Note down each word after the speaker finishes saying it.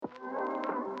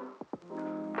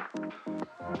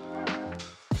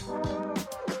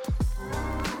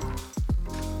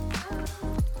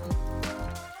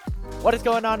What is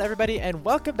going on, everybody, and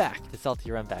welcome back to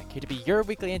Salty Runback, here to be your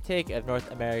weekly intake of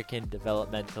North American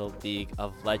Developmental League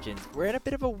of Legends. We're in a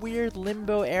bit of a weird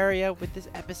limbo area with this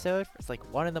episode. It's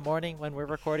like 1 in the morning when we're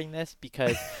recording this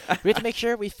because we have to make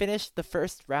sure we finish the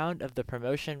first round of the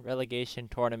Promotion Relegation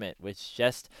Tournament, which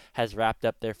just has wrapped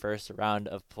up their first round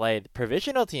of play. The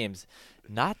provisional teams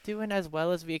not doing as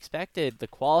well as we expected. The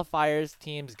qualifiers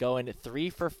teams going 3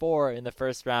 for 4 in the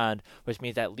first round, which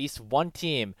means at least one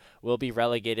team will be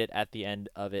relegated at the end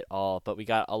of it all. But we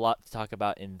got a lot to talk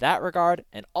about in that regard.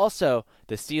 And also,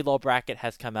 the CLO bracket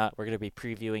has come out. We're going to be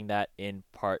previewing that in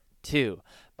part 2.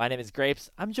 My name is Grapes.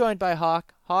 I'm joined by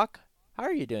Hawk. Hawk, how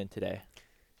are you doing today?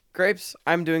 Grapes,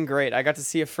 I'm doing great. I got to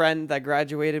see a friend that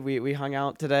graduated. We hung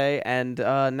out today, and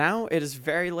now it is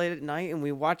very late at night, and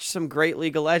we watched some great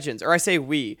League of Legends. Or I say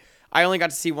we. I only got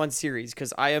to see one series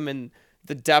because I am in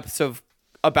the depths of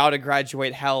about to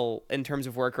graduate hell in terms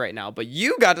of work right now. But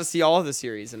you got to see all of the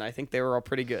series, and I think they were all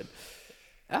pretty good.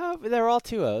 They were all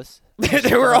 2-0s.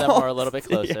 They were all. Some were a little bit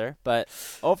closer, yeah. But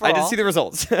overall, I did see the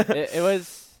results. it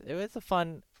was a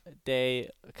fun day,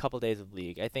 a couple days of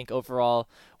League. I think overall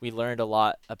we learned a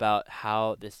lot about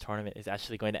how this tournament is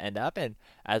actually going to end up, and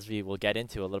as we will get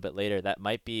into a little bit later, that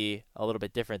might be a little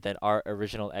bit different than our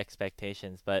original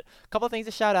expectations. But a couple of things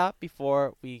to shout out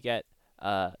before we get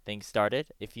things started.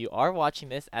 If you are watching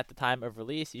this at the time of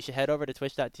release, you should head over to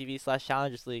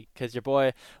twitch.tv/Challengers League because your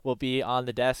boy will be on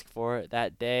the desk for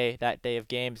that day of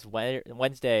games,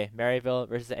 Wednesday, Maryville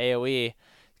versus AoE.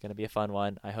 Going to be a fun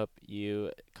one. I hope you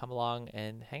come along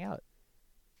and hang out.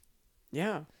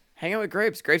 Yeah, hang out with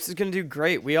Grapes. Grapes is going to do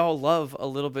great. We all love a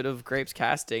little bit of Grapes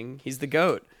casting. He's the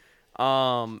GOAT.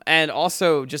 And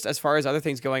also, just as far as other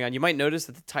things going on, you might notice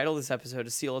that the title of this episode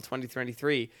is CLO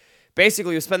 2023.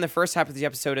 Basically, we'll spend the first half of the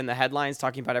episode in the headlines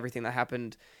talking about everything that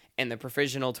happened in the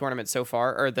provisional tournament so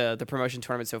far, or the promotion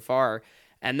tournament so far.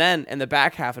 And then in the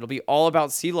back half, it'll be all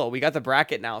about CLO. We got the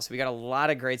bracket now, so we got a lot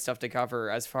of great stuff to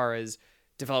cover as far as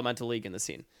developmental league in the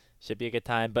scene. Should be a good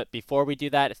time. But before we do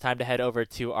that, it's time to head over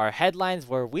to our headlines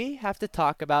where we have to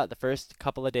talk about the first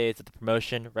couple of days of the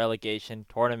Promotion Relegation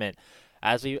Tournament.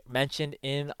 As we mentioned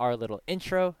in our little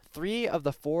intro, 3 of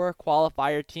the 4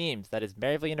 qualifier teams, that is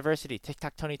Maryville University,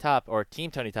 TikTok Tony Top, or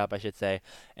Team Tony Top, I should say,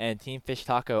 and Team Fish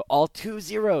Taco, all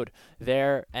 2-0'd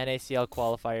their NACL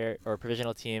qualifier or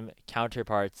provisional team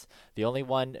counterparts. The only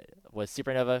one was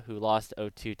Supernova, who lost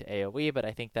 0-2 to AoE, but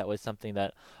I think that was something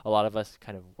that a lot of us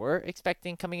kind of were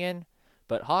expecting coming in.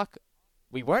 But Hawk,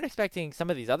 we weren't expecting some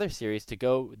of these other series to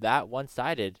go that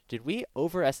one-sided. Did we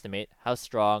overestimate how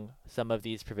strong some of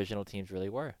these provisional teams really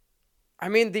were? I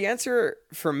mean, the answer,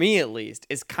 for me at least,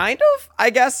 is kind of, I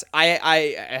guess.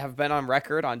 I have been on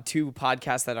record on 2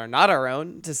 podcasts that are not our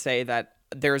own to say that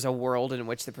there's a world in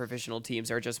which the provisional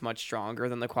teams are just much stronger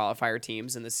than the qualifier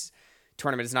teams, and this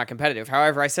tournament is not competitive.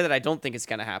 However, I said that I don't think it's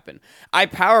going to happen. I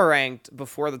power ranked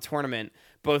before the tournament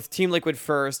both Team Liquid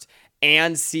first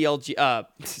and CLG,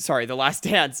 The Last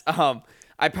Dance.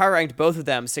 I power ranked both of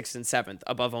them 6th and 7th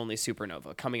above only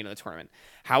Supernova coming into the tournament.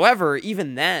 However,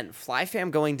 even then, FlyFam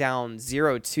going down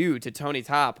 0-2 to Tony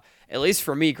Top, at least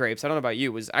for me, Grapes, I don't know about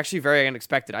you, was actually very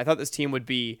unexpected. I thought this team would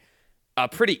be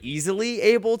pretty easily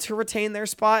able to retain their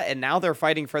spot, and now they're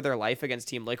fighting for their life against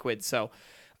Team Liquid. So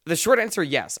the short answer,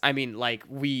 yes. I mean,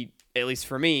 at least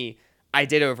for me, I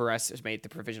did overestimate the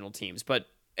provisional teams, but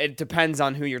it depends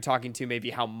on who you're talking to, maybe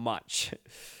how much.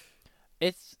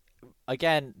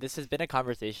 Again, this has been a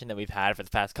conversation that we've had for the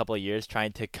past couple of years,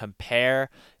 trying to compare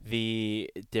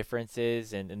the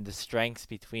differences and the strengths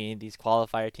between these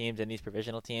qualifier teams and these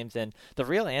provisional teams. And the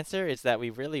real answer is that we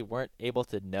really weren't able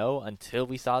to know until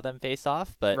we saw them face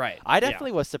off. But right. I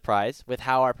definitely was surprised with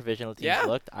how our provisional teams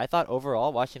looked. I thought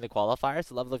overall, watching the qualifiers,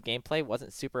 the level of gameplay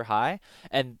wasn't super high.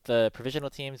 And the provisional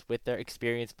teams, with their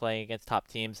experience playing against top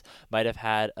teams, might have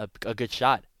had a good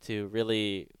shot to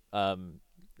really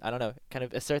kind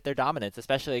of assert their dominance,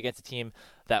 especially against a team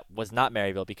that was not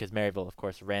Maryville, because Maryville, of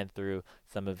course, ran through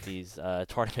some of these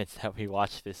tournaments that we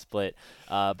watched this split.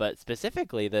 But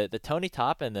specifically, the Tony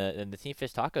Top and the Team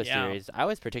Fish Taco series, I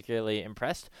was particularly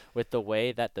impressed with the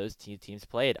way that those teams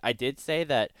played. I did say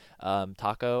that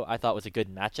Taco, I thought, was a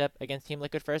good matchup against Team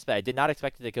Liquid first, but I did not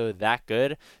expect it to go that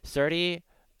good. Surdy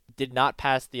did not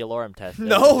pass the Alorum test.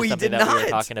 No, he did not. We were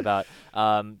talking about.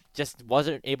 Just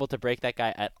wasn't able to break that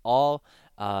guy at all.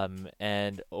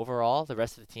 And overall, the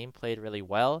rest of the team played really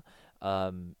well.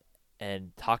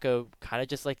 And Taco kind of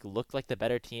just looked like the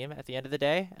better team at the end of the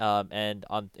day. And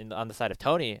on the side of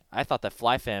Tony, I thought that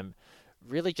FlyFam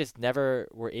really just never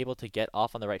were able to get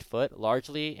off on the right foot,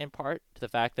 largely in part to the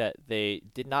fact that they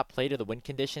did not play to the win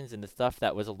conditions and the stuff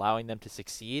that was allowing them to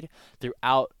succeed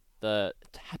throughout the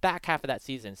back half of that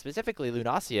season, specifically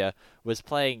Lunacia, was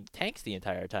playing tanks the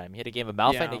entire time. He had a game of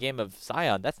Malphite and a game of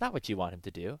Scion. That's not what you want him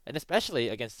to do. And especially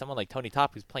against someone like Tony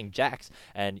Top, who's playing Jax,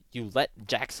 and you let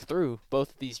Jax through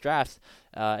both of these drafts,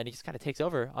 and he just kind of takes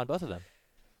over on both of them.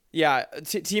 Yeah,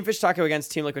 Team Fish Taco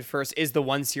against Team Liquid First is the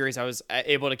one series I was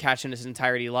able to catch in its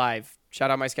entirety live.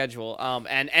 Shout out my schedule.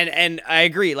 And I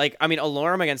agree. Like, I mean,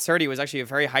 Alorum against Surdy was actually a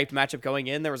very hyped matchup going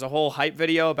in. There was a whole hype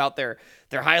video about their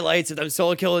highlights of them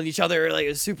solo killing each other. Like, it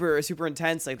was super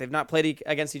intense. Like, they've not played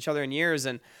against each other in years.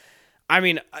 And I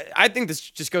mean, I think this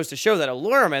just goes to show that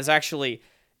Alorum is actually,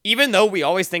 even though we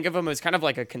always think of him as kind of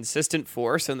like a consistent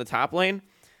force in the top lane,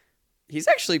 he's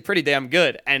actually pretty damn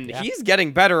good, and he's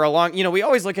getting better along. You know, we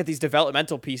always look at these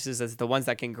developmental pieces as the ones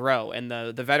that can grow, and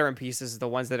the veteran pieces are the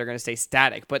ones that are going to stay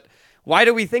static. But why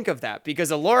do we think of that? Because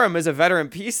Alorum is a veteran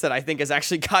piece that I think has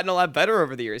actually gotten a lot better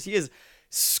over the years. He is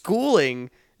schooling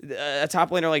a top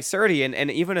laner like Surdy,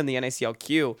 and even in the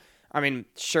NACLQ, I mean,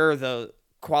 sure, the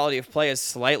quality of play is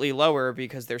slightly lower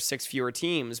because there's 6 fewer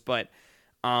teams, but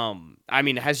I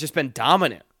mean, it has just been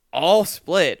dominant, all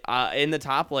split in the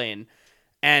top lane.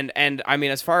 And I mean,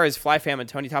 as far as FlyFam and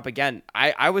Tony Top, again,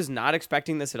 I was not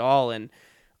expecting this at all. And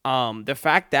the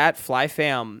fact that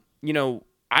FlyFam, you know,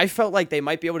 I felt like they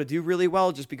might be able to do really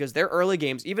well just because their early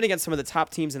games, even against some of the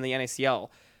top teams in the NACL,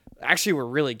 actually were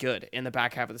really good in the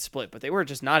back half of the split. But they were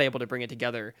just not able to bring it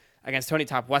together against Tony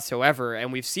Top whatsoever.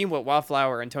 And we've seen what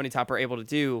Wildflower and Tony Top are able to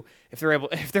do if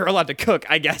they're allowed to cook,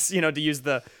 I guess, you know, to use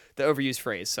the overused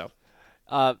phrase. So.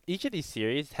 Each of these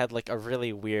series had like a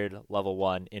really weird level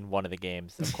 1 in one of the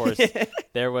games. Of course,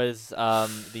 there was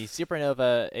the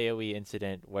Supernova AoE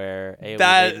incident where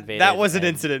AoE invaded. That was an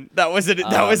incident. That was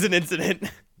an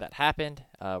incident. That happened.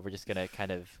 We're just gonna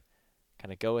kind of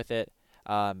go with it.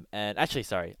 And actually,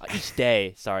 each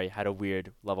day, had a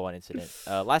weird level 1 incident.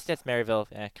 Last Dance Maryville,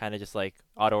 kind of just like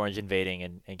Auto Orange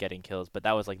invading and getting kills, but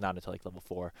that was like not until like level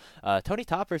 4. Tony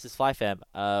Top versus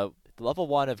FlyFam. Level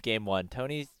 1 of game 1,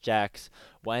 Tony's Jax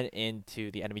went into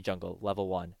the enemy jungle, level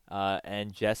 1,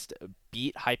 and just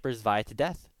beat Hyper's Vi to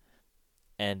death.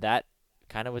 And that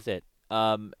kind of was it.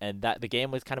 And that the game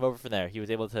was kind of over from there. He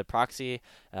was able to proxy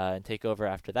and take over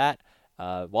after that.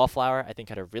 Wallflower, I think,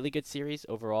 had a really good series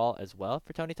overall as well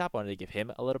for Tony Top. I wanted to give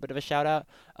him a little bit of a shout out.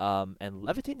 And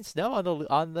Levitating Snow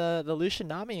on the Lucian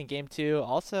Nami in game 2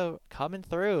 also coming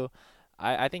through.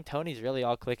 I think Tony's really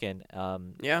all clicking.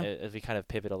 As we kind of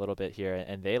pivot a little bit here,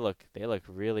 and they look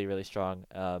really, really strong.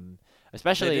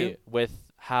 Especially with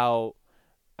how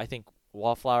I think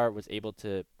Wallflower was able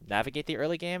to navigate the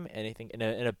early game, and I think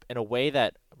in a way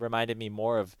that reminded me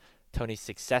more of Tony's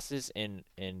successes in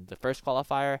the first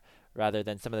qualifier rather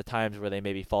than some of the times where they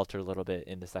maybe faltered a little bit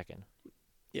in the second.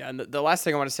 Yeah, and the last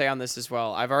thing I want to say on this as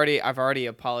well, I've already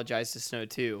apologized to Snow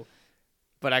too.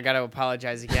 But I got to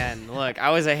apologize again. Look,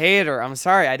 I was a hater. I'm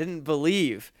sorry. I didn't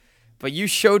believe. But you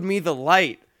showed me the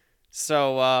light.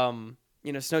 So,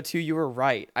 you know, Snow 2, you were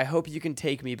right. I hope you can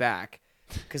take me back.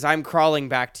 Because I'm crawling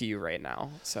back to you right now.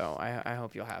 So I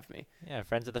hope you'll have me. Yeah,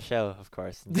 friends of the show, of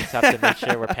course. And just have to make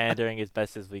sure we're pandering as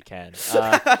best as we can.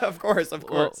 Of course.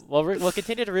 We'll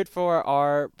continue to root for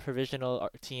our provisional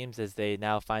teams as they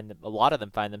now a lot of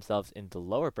them find themselves in the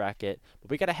lower bracket.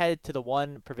 But we got to head to the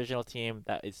one provisional team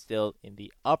that is still in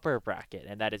the upper bracket,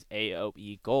 and that is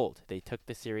AOE Gold. They took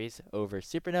the series over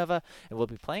Supernova and will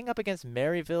be playing up against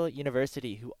Maryville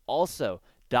University, who also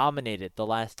dominated the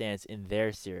Last Dance in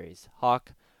their series.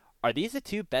 Hawk, are these the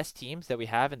 2 best teams that we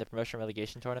have in the promotion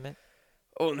relegation tournament?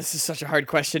 Oh, this is such a hard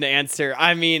question to answer.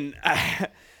 I mean,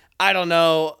 I don't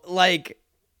know. Like,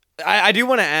 I do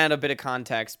want to add a bit of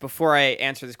context before I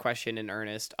answer this question in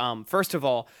earnest. First of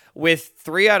all, with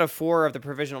 3 out of 4 of the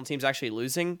provisional teams actually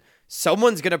losing,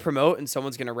 someone's going to promote and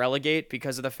someone's going to relegate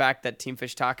because of the fact that Team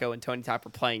Fish Taco and Tony Top are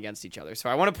playing against each other. So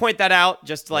I want to point that out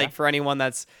just for anyone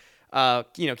that's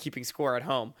keeping score at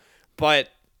home. But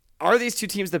are these 2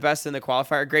 teams the best in the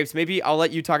qualifier? Grapes, maybe I'll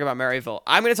let you talk about Maryville.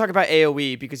 I'm going to talk about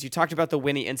AoE because you talked about the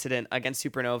Winnie incident against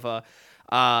Supernova.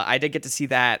 I did get to see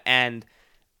that, and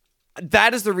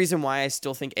that is the reason why I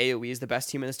still think AoE is the best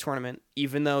team in this tournament,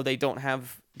 even though they don't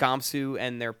have Gamsu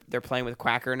and they're playing with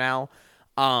Quacker now.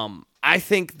 I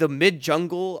think the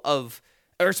mid-jungle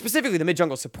specifically the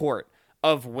mid-jungle support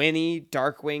of Winnie,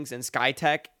 Darkwings, and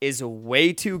Skytech is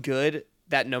way too good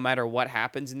that no matter what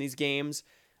happens in these games,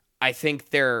 I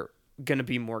think they're going to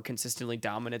be more consistently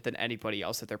dominant than anybody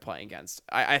else that they're playing against.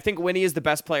 I think Winnie is the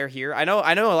best player here. I know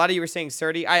a lot of you were saying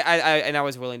Surdy. And I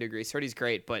was willing to agree. Surdy's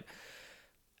great, but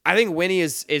I think Winnie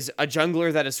is a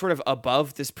jungler that is sort of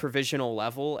above this provisional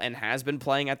level and has been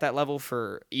playing at that level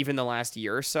for even the last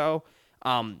year or so.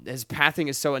 His pathing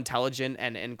is so intelligent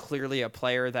and clearly a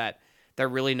player that that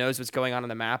really knows what's going on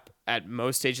the map at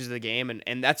most stages of the game,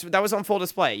 and that was on full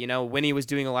display. Winnie was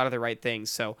doing a lot of the right things.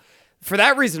 So for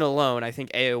that reason alone, I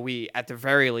think AoE at the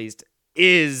very least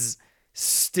is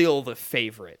still the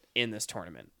favorite in this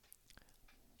tournament.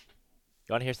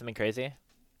 You want to hear something crazy?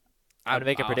 I'm going to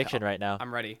make a prediction right now.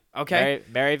 I'm ready. Okay.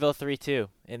 Maryville 3-2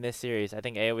 in this series. I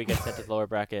think AoE gets sent to the lower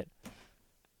bracket.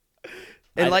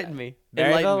 Enlighten me.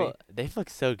 Maryville, they've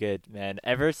looked so good, man.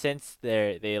 Ever since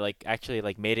they actually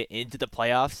made it into the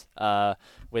playoffs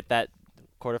with that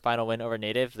quarterfinal win over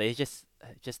Native, they just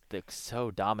look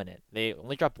so dominant. They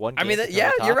only dropped one game.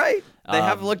 You're right. They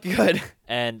have looked good.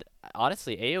 And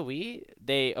honestly, AoE,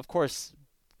 they of course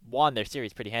won their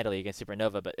series pretty handily against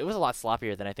Supernova, but it was a lot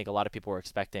sloppier than I think a lot of people were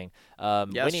expecting.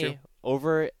 Winnie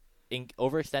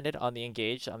overextended on the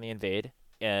engage on the invade,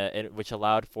 which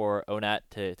allowed for Onat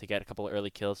to get a couple of early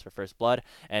kills for first blood,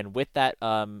 and with that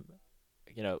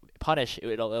punish,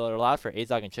 it allowed for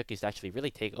Azog and Chookies to actually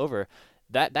really take over.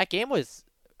 That game was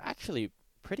actually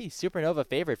pretty Supernova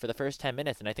favored for the first 10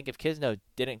 minutes, and I think if Kisno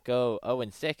didn't go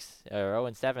 0-6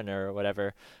 or 0-7 or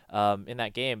whatever in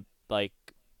that game,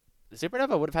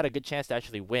 Supernova would have had a good chance to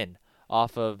actually win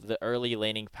off of the early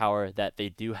laning power that they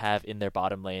do have in their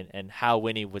bottom lane and how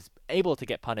Winnie was able to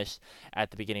get punished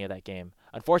at the beginning of that game.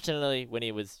 Unfortunately,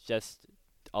 Winnie was just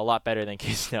a lot better than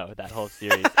Kisno that whole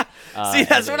series. See,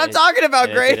 that's what I'm talking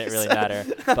about, Grace. It didn't really matter.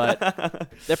 But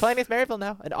they're playing against Maryville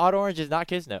now, and Odd Orange is not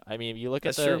Kisno. I mean, you look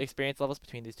at the experience levels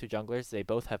between these two junglers, they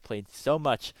both have played so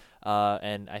much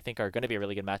and I think are going to be a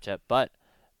really good matchup. But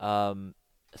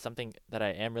something that I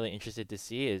am really interested to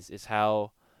see is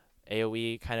how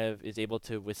AoE kind of is able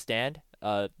to withstand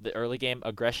the early game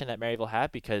aggression that Maryville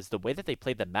had, because the way that they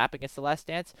played the map against the Last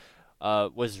Dance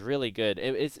was really good.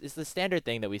 It's the standard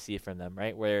thing that we see from them,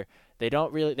 right? Where they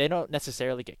don't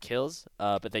necessarily get kills,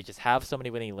 but they just have so many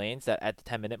winning lanes that at the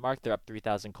 10-minute mark they're up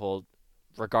 3,000 cold,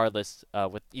 regardless.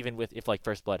 If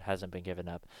first blood hasn't been given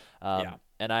up.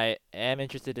 And I am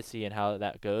interested to see in how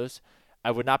that goes. I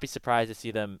would not be surprised to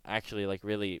see them actually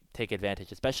really take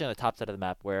advantage, especially on the top side of the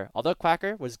map, where although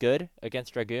Quacker was good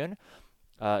against Dragoon,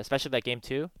 especially that game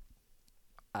 2,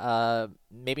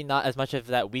 maybe not as much of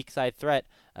that weak side threat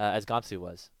as Gamsu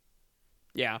was.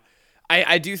 Yeah,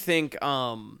 I do think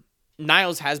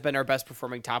Niles has been our best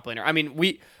performing top laner. I mean,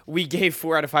 we gave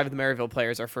 4 out of 5 of the Maryville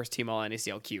players our first team all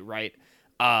NACLQ, right?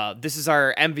 This is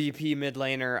our MVP mid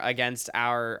laner against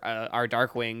our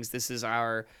Darkwings. This is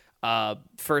our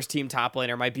first team top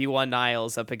laner, my B1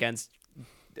 Niles up against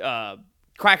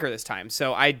Quacker this time.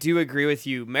 So I do agree with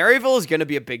you. Maryville is going to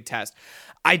be a big test.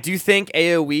 I do think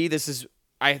AoE, this is,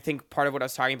 I think, part of what I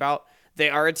was talking about. They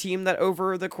are a team that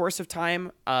over the course of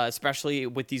time, especially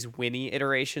with these Winnie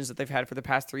iterations that they've had for the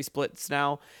past 3 splits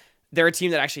now, they're a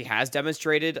team that actually has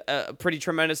demonstrated a pretty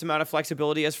tremendous amount of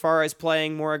flexibility as far as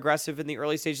playing more aggressive in the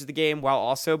early stages of the game while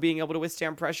also being able to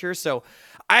withstand pressure. So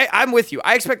I'm with you.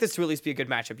 I expect this to at least be a good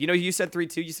matchup. You said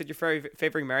 3-2. You said you're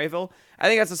favoring Maryville. I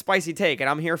think that's a spicy take, and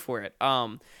I'm here for it.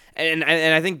 And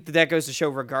I think that goes to show,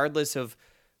 regardless of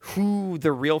who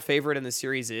the real favorite in the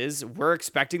series is, we're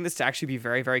expecting this to actually be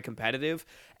very, very competitive,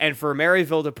 and for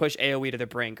Maryville to push AoE to the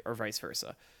brink or vice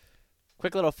versa.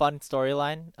 Quick little fun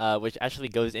storyline, which actually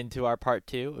goes into our part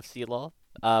 2 of CLOL.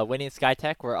 Winnie and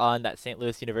Skytech were on that St.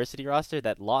 Louis University roster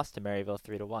that lost to Maryville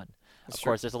 3-1. Of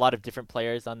course, there's a lot of different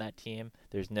players on that team.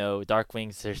 There's no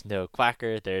Darkwings, there's no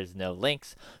Quacker, there's no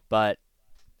Lynx, but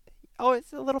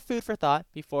it's a little food for thought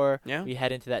before we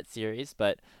head into that series.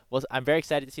 But I'm very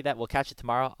excited to see that. We'll catch it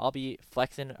tomorrow. I'll be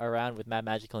flexing around with Mad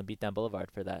Magical and Beatdown Boulevard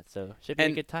for that, so should be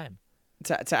a good time.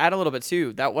 To add a little bit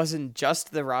too, that wasn't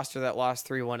just the roster that lost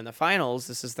 3-1 in the finals.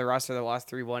 This is the roster that lost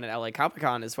 3-1 at LA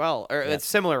Comic-Con as well. Or it's a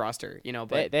similar roster,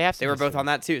 but they were both on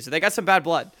that too. So they got some bad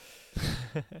blood.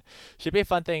 Should be a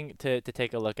fun thing to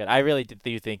take a look at. I really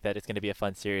do think that it's going to be a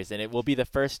fun series, and it will be the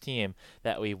first team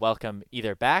that we welcome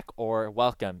either back or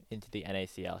welcome into the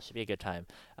NACL. Should be a good time.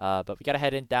 But we got to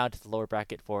head down to the lower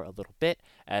bracket for a little bit,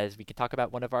 as we can talk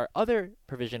about one of our other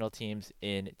provisional teams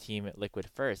in Team Liquid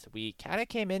first. We kind of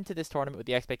came into this tournament with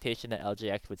the expectation that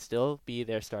LJX would still be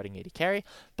their starting AD carry,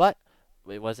 but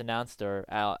it was announced, or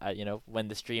when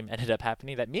the stream ended up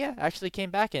happening, that Mia actually came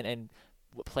back and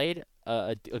played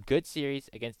a good series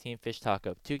against Team Fish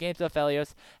Taco. 2 games of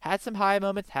Aphelios, had some high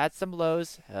moments, had some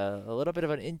lows, a little bit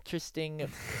of an interesting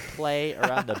play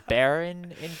around the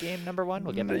Baron in game number 1.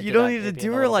 We'll get back you don't need to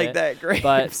do her like that, Graves.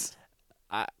 But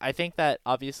I think that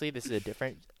obviously this is a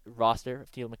different roster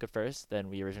of Team Liquid first than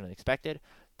we originally expected.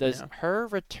 Does her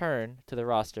return to the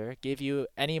roster give you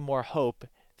any more hope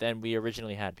than we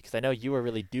originally had? Because I know you were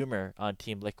really doomer on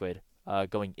Team Liquid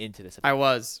going into this event. I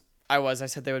was. I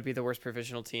said they would be the worst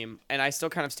provisional team, and I still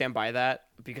kind of stand by that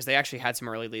because they actually had some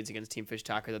early leads against Team Fish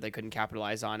Taco that they couldn't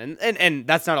capitalize on, and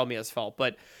that's not all Mia's fault.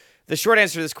 But the short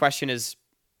answer to this question is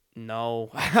no.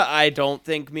 I don't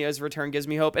think Mia's return gives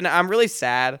me hope, and I'm really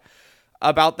sad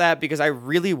about that because I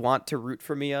really want to root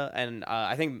for Mia, and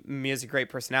I think Mia's a great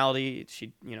personality.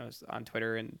 She, is on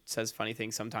Twitter and says funny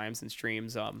things sometimes in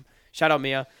streams. Shout out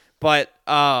Mia, but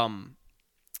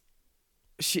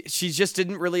she just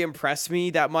didn't really impress me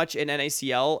that much in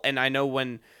NACL, and I know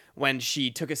when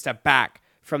she took a step back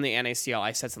from the NACL,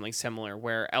 I said something similar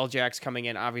where LJX coming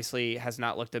in obviously has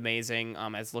not looked amazing,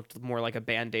 has looked more like a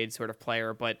Band-Aid sort of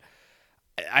player, but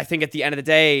I think at the end of the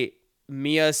day,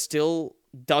 Mia still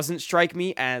doesn't strike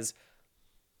me as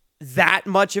that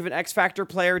much of an X Factor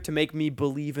player to make me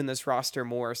believe in this roster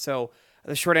more. So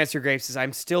the short answer, Grapes, is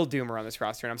I'm still doomer on this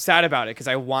roster, and I'm sad about it because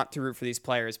I want to root for these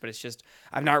players, but it's just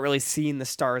I've not really seen the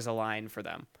stars align for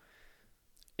them.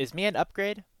 Is Mia an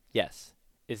upgrade? Yes.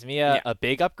 Is Mia a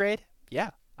big upgrade?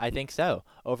 Yeah, I think so.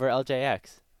 Over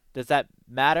LJX. Does that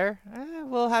matter?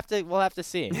 We'll have to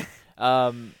see.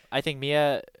 I think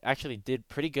Mia actually did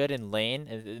pretty good in lane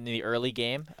in the early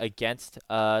game against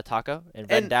Taco, and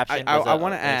Red Daption was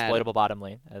an exploitable bottom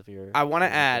lane. I want to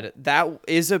add that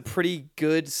is a pretty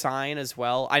good sign as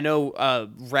well. I know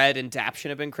Red and Daption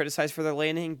have been criticized for their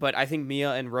laning, but I think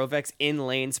Mia and Rovex in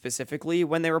lane specifically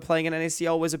when they were playing in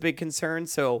NACL was a big concern.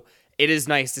 So it is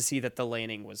nice to see that the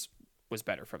laning was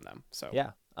better from them. So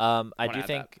yeah. I do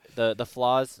think the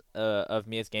flaws of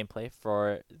Mia's gameplay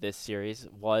for this series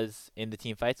was in the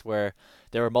team fights where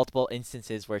there were multiple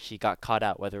instances where she got caught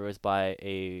out, whether it was by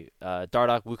a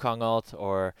Dardoch Wukong ult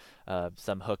or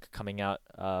some hook coming out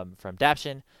from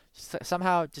Daption.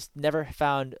 Somehow just never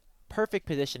found perfect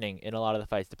positioning in a lot of the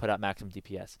fights to put out maximum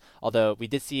DPS. Although we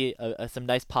did see some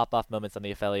nice pop-off moments on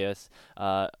the Aphelios,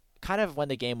 kind of when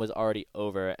the game was already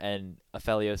over and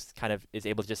Aphelios kind of is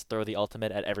able to just throw the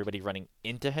ultimate at everybody running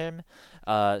into him.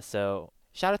 So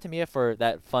shout out to Mia for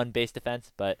that fun base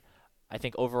defense, but I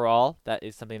think overall that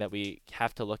is something that we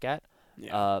have to look at.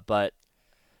 Yeah. But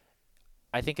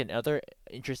I think another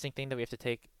interesting thing that we have to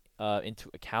take into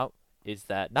account is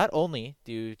that not only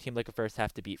do Team Liquid First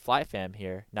have to beat FlyFam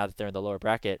here, now that they're in the lower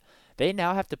bracket, they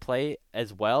now have to play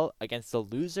as well against the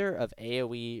loser of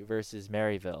AoE versus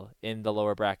Maryville in the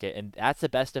lower bracket, and that's the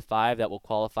best of 5 that will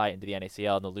qualify into the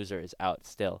NACL, and the loser is out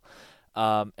still.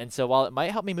 And so while it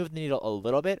might help me move the needle a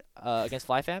little bit against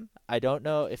FlyFam, I don't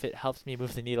know if it helps me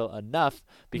move the needle enough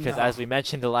because, as we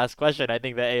mentioned in the last question, I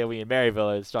think that AoE and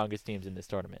Maryville are the strongest teams in this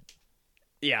tournament.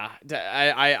 Yeah,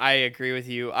 I agree with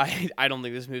you. I don't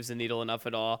think this moves the needle enough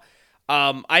at all.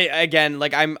 I'm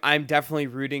definitely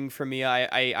rooting for Mia.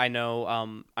 I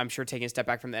know I'm sure taking a step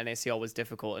back from the NACL was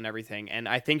difficult and everything, and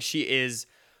I think she is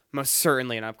most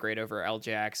certainly an upgrade over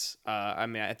LJX.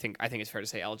 I think it's fair to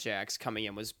say LJX coming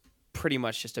in was pretty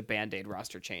much just a Band-Aid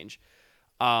roster change.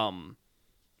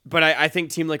 But I think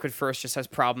Team Liquid First just has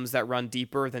problems that run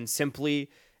deeper than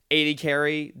simply AD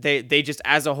carry. They just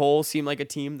as a whole seem like a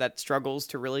team that struggles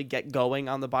to really get going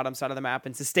on the bottom side of the map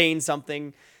and sustain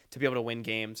something to be able to win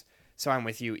games. So I'm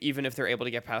with you. Even if they're able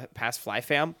to get past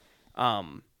FlyFam,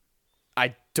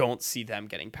 I don't see them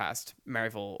getting past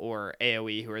Maryville or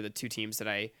AoE, who are the two teams that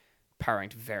I power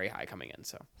ranked very high coming in.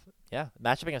 So yeah,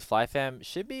 matchup against FlyFam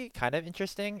should be kind of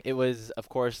interesting. It was, of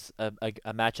course, a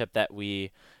matchup that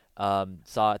we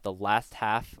saw at the last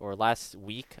half or last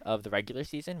week of the regular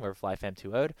season where FlyFam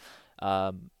 2-0'd.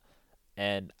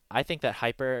 And I think that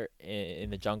Hyper in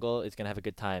the jungle is going to have a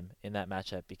good time in that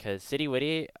matchup because City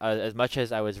Witty, as much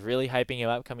as I was really hyping him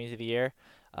up coming into the year,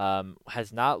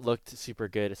 has not looked super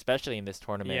good, especially in this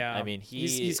tournament. Yeah. I mean,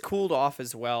 he's cooled off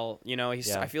as well.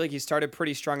 I feel like he started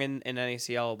pretty strong in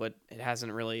NACL, but it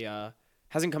hasn't really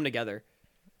hasn't come together.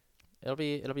 It'll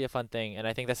be a fun thing, and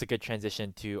I think that's a good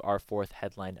transition to our fourth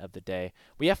headline of the day.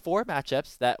 We have 4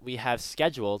 matchups that we have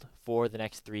scheduled for the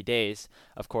next 3 days.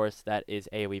 Of course, that is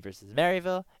AoE versus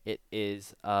Maryville. It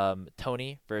is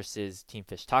Tony versus Team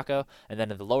Fish Taco, and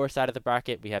then on the lower side of the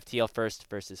bracket, we have TL First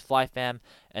versus FlyFam,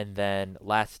 and then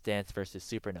Last Dance versus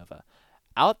Supernova.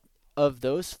 Out of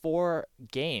those 4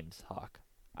 games, Hawk,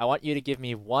 I want you to give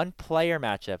me one player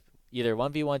matchup, either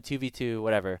 1v1, 2v2,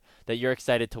 whatever, that you're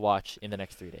excited to watch in the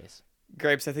next 3 days.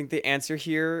 Grapes, I think the answer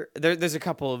here, there's a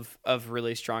couple of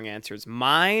really strong answers.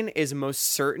 Mine is most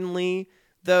certainly,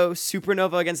 though,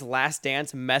 Supernova against Last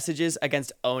Dance, Messages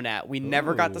against ONAT. We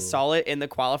never got to saw it in the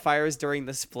qualifiers during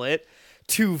the split.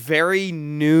 2 very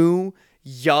new,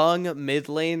 young mid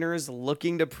laners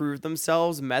looking to prove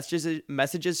themselves. Messages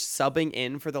subbing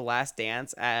in for the Last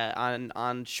Dance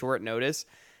on short notice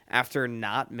after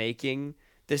not making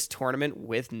this tournament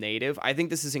with Native. I think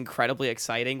this is incredibly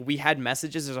exciting. We had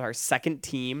Messages as our second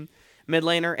team mid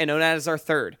laner and Onat as our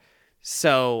third.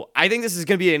 So I think this is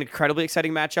going to be an incredibly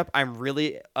exciting matchup. I'm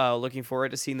really looking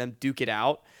forward to seeing them duke it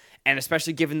out. And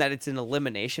especially given that it's an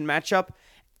elimination matchup,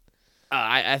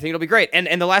 I think it'll be great.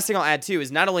 And the last thing I'll add, too,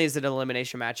 is not only is it an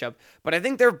elimination matchup, but I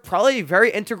think they're probably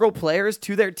very integral players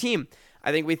to their team.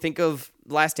 I think we think of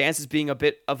Last Dance as being a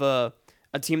bit of a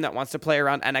team that wants to play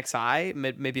around NXI,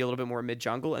 maybe a little bit more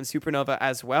mid-jungle, and Supernova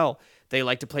as well. They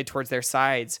like to play towards their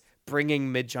sides,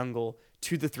 bringing mid-jungle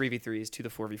to the 3v3s, to the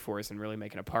 4v4s, and really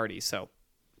making a party. So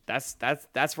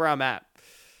that's where I'm at.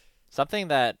 Something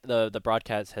that the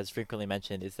broadcast has frequently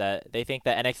mentioned is that they think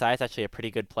that NXI is actually a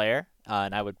pretty good player,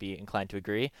 and I would be inclined to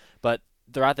agree. But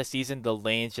throughout the season, the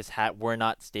lanes just were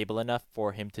not stable enough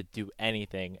for him to do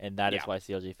anything, and that is why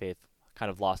CLG Faith kind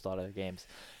of lost a lot of their games.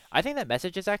 I think that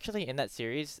Messages actually in that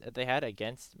series that they had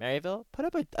against Maryville put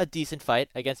up a decent fight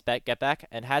against Get Back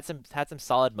and had some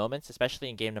solid moments, especially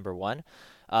in game number 1.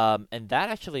 And that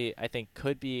actually I think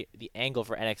could be the angle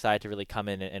for NXI to really come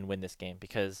in and win this game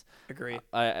because Agree.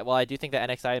 While I do think that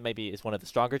NXI maybe is one of the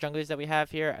stronger junglers that we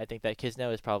have here, I think that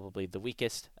Kisno is probably the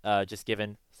weakest, just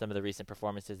given some of the recent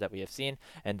performances that we have seen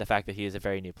and the fact that he is a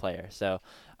very new player. So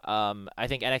I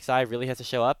think NXI really has to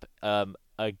show up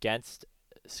against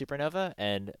Supernova,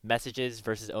 and Messages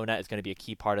versus Onat is going to be a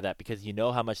key part of that because you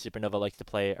know how much Supernova likes to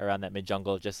play around that mid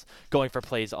jungle, just going for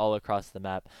plays all across the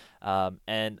map.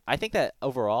 And I think that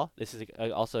overall this is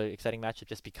also an exciting matchup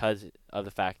just because of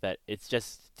the fact that it's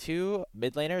just two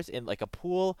mid laners in like a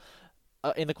pool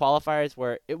in the qualifiers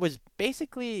where it was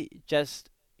basically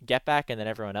just Get Back and then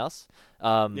everyone else.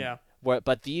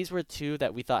 But these were two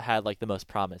that we thought had like the most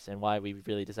promise and why we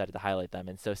really decided to highlight them.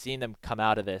 And so seeing them come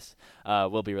out of this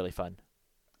will be really fun.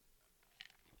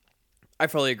 I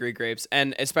fully agree, Grapes.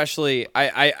 And especially,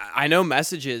 I know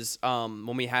Messages,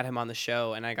 when we had him on the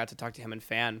show and I got to talk to him and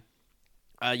Fan,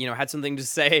 had something to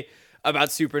say about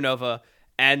Supernova.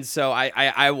 And so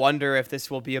I wonder if this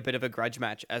will be a bit of a grudge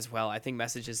match as well. I think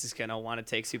Messages is going to want to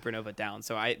take Supernova down.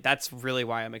 So that's really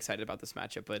why I'm excited about this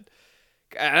matchup. But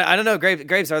I don't know,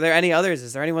 Grapes, are there any others?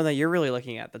 Is there anyone that you're really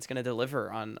looking at that's going to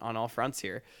deliver on all fronts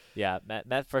here? Yeah,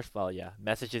 Matt first of all,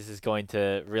 Messages is going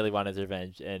to really want his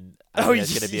revenge, and that's going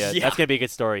to be a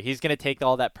good story. He's going to take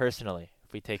all that personally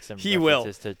if we take some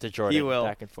references to Jordan. He will.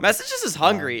 Back and forth. Messages is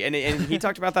hungry, and he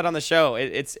talked about that on the show.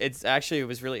 It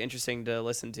was really interesting to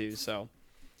listen to. So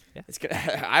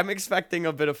I'm expecting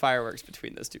a bit of fireworks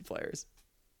between those two players.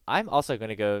 I'm also going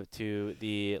to go to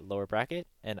the lower bracket,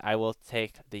 and I will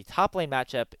take the top lane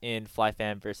matchup in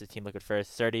FlyFam versus Team Liquid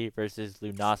First, Surdy versus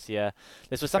Lunacia.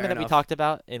 This was something that we talked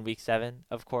about in Week 7,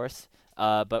 of course,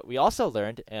 but we also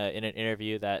learned in an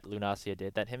interview that Lunacia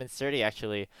did that him and Surdy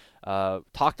actually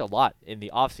talked a lot in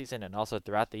the offseason and also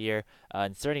throughout the year,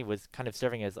 and Surdy was kind of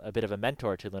serving as a bit of a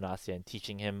mentor to Lunacia and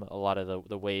teaching him a lot of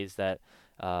the ways that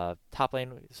top lane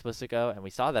was supposed to go, and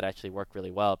we saw that actually work really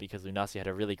well because Lunacia had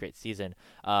a really great season,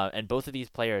 and both of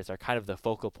these players are kind of the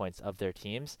focal points of their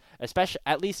teams, especially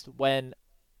at least when,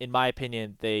 in my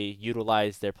opinion, they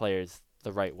utilize their players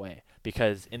the right way,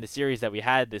 because in the series that we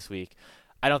had this week,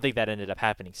 I don't think that ended up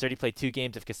happening. Surdy played 2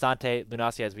 games of Cassante.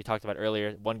 Lunacia, as we talked about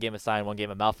earlier, 1 game of Sign, 1 game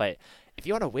of Malphite. If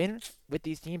you want to win with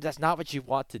these teams, that's not what you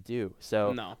want to do.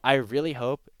 So I really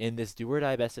hope in this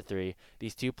do-or-die best of 3,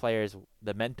 these two players,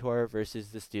 the mentor versus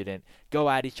the student, go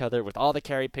at each other with all the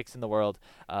carry picks in the world,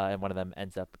 and one of them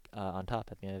ends up on top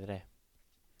at the end of the day.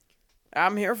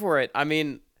 I'm here for it. I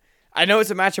mean, I know it's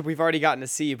a matchup we've already gotten to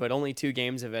see, but only 2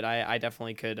 games of it. I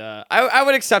definitely could. I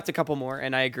would accept a couple more,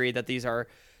 and I agree that these are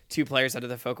 2 players that are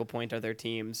the focal point of their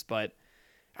teams, but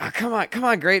come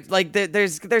on, great! Like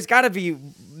there's got to be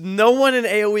no one in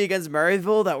AOE against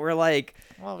Maryville that we're like,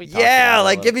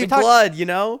 give me blood, you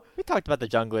know. We talked about the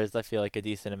junglers. I feel like a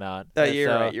decent amount.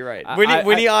 You're right.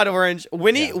 Winnie Odd Orange,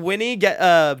 Winnie get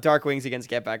Dark Wings against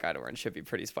Get Back Odd Orange should be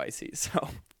pretty spicy. So.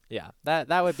 Yeah,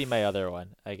 that would be my other one,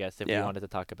 I guess, if we wanted to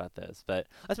talk about those. But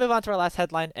let's move on to our last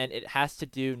headline, and it has to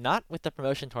do not with the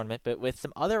promotion tournament, but with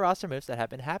some other roster moves that have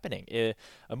been happening.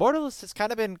 Immortals has kind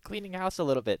of been cleaning house a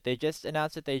little bit. They just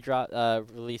announced that they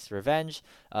released Revenge.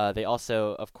 They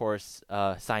also, of course,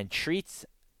 signed Treats,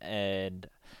 and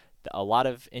a lot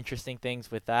of interesting things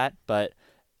with that. But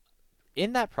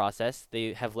in that process,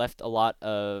 they have left a lot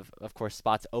of course,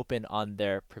 spots open on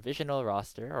their provisional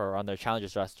roster, or on their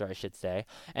challengers roster, I should say,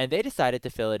 and they decided to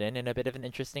fill it in a bit of an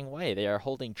interesting way. They are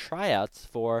holding tryouts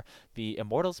for the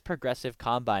Immortals Progressive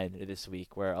Combine this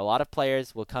week, where a lot of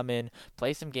players will come in,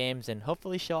 play some games, and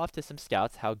hopefully show off to some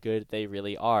scouts how good they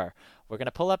really are. We're going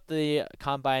to pull up the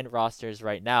Combine rosters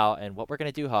right now, and what we're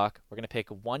going to do, Hawk, we're going to pick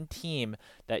one team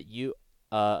that you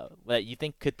that you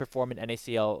think could perform in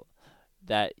NACL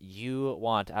that you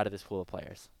want out of this pool of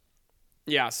players?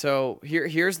 Yeah, so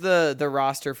here's the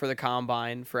roster for the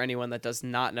combine for anyone that does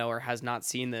not know or has not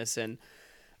seen this. And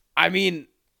I mean,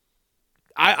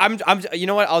 I'm you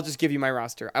know what? I'll just give you my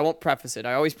roster. I won't preface it.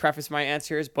 I always preface my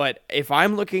answers, but if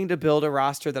I'm looking to build a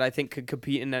roster that I think could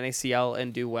compete in NACL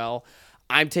and do well,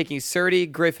 I'm taking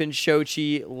Surdy, Griffin,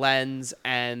 Shochi, Lens,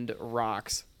 and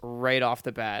Rox right off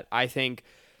the bat. I think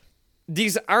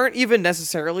these aren't even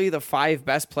necessarily the 5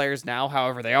 best players now.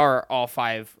 However, they are all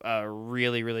 5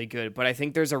 really, really good. But I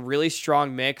think there's a really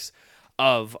strong mix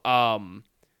of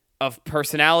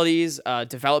personalities,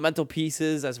 developmental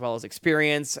pieces, as well as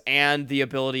experience, and the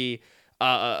ability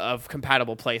of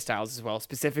compatible play styles as well.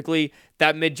 Specifically,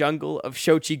 that mid jungle of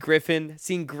Shochi Griffin,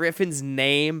 seeing Griffin's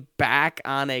name back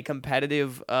on a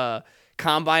competitive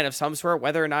combine of some sort,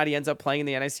 whether or not he ends up playing in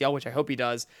the NICL, which I hope he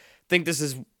does. I think this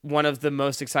is one of the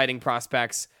most exciting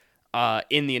prospects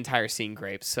in the entire scene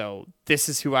Grapes. So this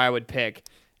is who I would pick,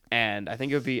 and I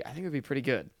think it would be pretty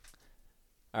good.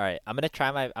 All right, I'm gonna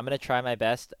try my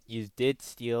best. You did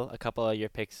steal a couple of your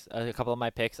picks, a couple of my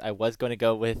picks. I was going to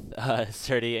go with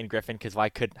Surdy and Griffin because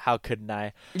how couldn't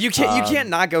I? You can't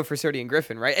not go for Surdy and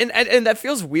Griffin, right? And that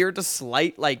feels weird to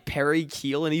slight like Perry,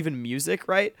 Keel, and even Music,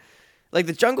 right? Like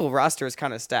the jungle roster is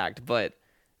kind of stacked, but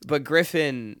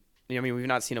Griffin, I mean, we've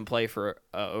not seen him play for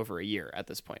over a year at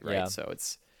this point, right? Yeah. So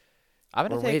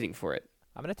we're waiting for it.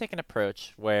 I'm gonna take an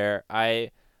approach where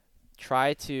I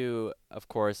try to, of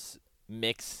course,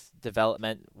 mix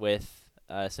development with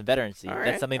some veterancy.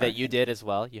 That's something that you did as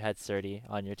well. You had Surdy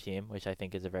on your team, which I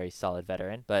think is a very solid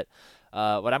veteran. But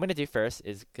what I'm going to do first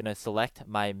is going to select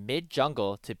my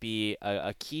mid-jungle to be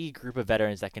a key group of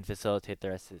veterans that can facilitate the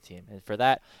rest of the team. And for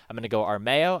that, I'm going to go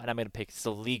Armeo, and I'm going to pick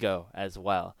Saligo as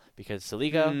well. Because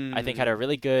Saligo, I think, had a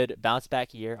really good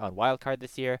bounce-back year on Wildcard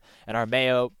this year. And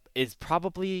Armeo is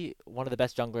probably one of the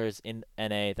best junglers in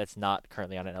NA that's not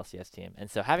currently on an LCS team. And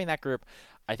so having that group,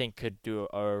 I think, could do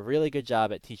a really good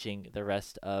job at teaching the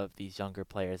rest of these younger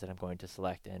players that I'm going to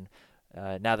select. And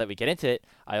now that we get into it,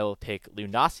 I will pick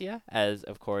Lunacia as,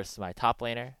 of course, my top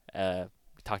laner.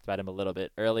 We talked about him a little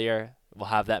bit earlier. We'll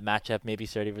have that matchup, maybe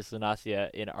Surdy versus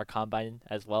Lunacia, in our combine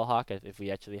as well, Hawk, if we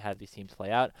actually have these teams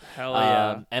play out. Hell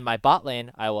yeah. And my bot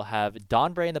lane, I will have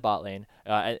Dawnbray in the bot lane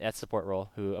at support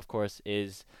role, who, of course,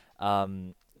 is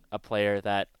a player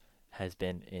that has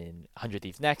been in 100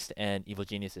 Thieves Next and Evil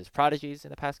Genius's Prodigies in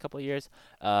the past couple of years.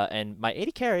 And my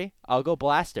AD carry, I'll go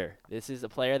Blaster. This is a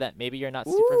player that maybe you're not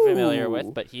super familiar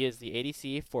with, but he is the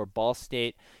ADC for Ball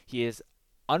State. He is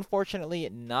unfortunately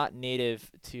not native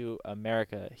to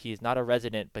America. He's not a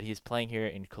resident, but he's playing here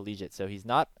in Collegiate, so he's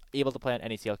not able to play on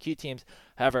NECLQ teams.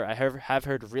 However, I have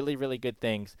heard really, really good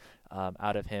things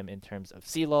out of him in terms of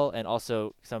CLOL and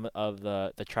also some of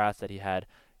the tryouts that he had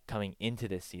coming into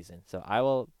this season. So I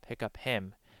will pick up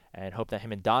him and hope that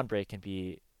him and Dawnbreak can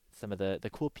be some of the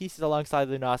cool pieces alongside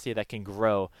Lunacia that can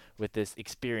grow with this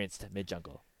experienced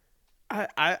mid-jungle.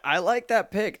 I like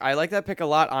that pick. I like that pick a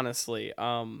lot, honestly.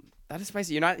 That is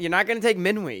spicy. You're not going to take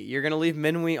Minwi. You're going to leave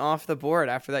Minwi off the board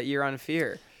after that year on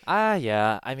Fear.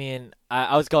 Yeah. I mean,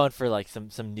 I was going for like some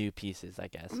new pieces, I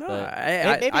guess. No, but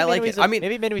I like it. I mean,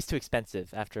 maybe Minwi's too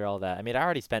expensive after all that. I mean, I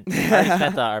already spent on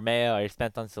Armeo. I already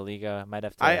spent on Saliga. I might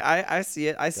have to. I see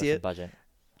it. I see it. Budget.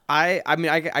 I mean,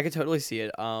 I could totally see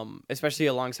it. Especially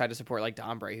alongside a support like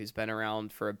Dawnbray, who's been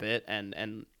around for a bit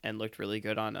and looked really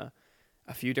good on a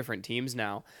few different teams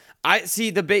now. I see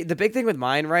the big thing with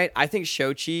mine, right? I think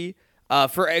Shochi.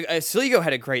 Saligo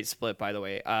had a great split, by the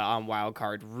way, on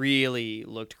Wildcard. Really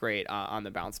looked great on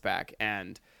the bounce back,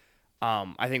 and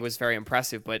I think was very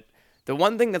impressive. But the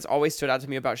one thing that's always stood out to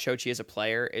me about Shochi as a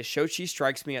player is Shochi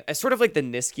strikes me as sort of like the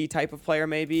Niski type of player,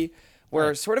 maybe,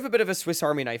 where sort of a bit of a Swiss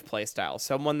Army knife play style.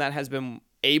 Someone that has been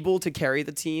able to carry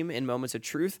the team in moments of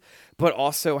truth, but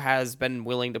also has been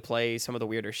willing to play some of the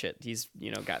weirder shit. He's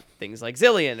got things like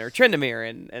Zillion or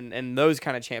Tryndamere and those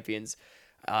kind of champions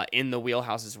in the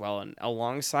wheelhouse as well, and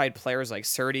alongside players like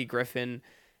Surdy, Griffin,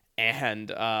 and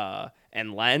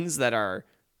Lens that are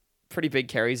pretty big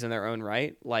carries in their own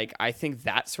right. Like, I think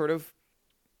that sort of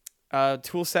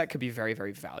tool set could be very,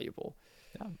 very valuable.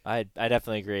 Yeah, I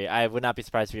definitely agree. I would not be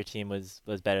surprised if your team was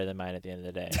better than mine at the end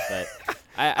of the day. But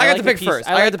I got the pick first.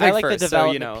 I got the pick first. The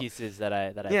development pieces that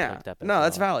I picked up. No,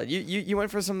 that's valid. You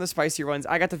went for some of the spicier ones.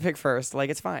 I got to pick first.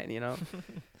 Like, it's fine.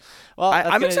 Well,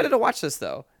 I'm excited to watch this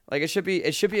though. Like, it should be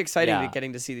exciting to Yeah.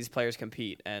 getting to see these players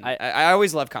compete. And I I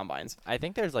always love combines. I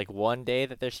think there's like one day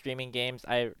that they're streaming games.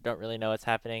 I don't really know what's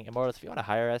happening. Immortals, if you want to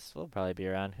hire us, we'll probably be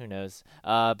around. Who knows?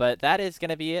 But that is going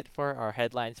to be it for our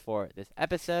headlines for this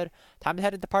episode. Time to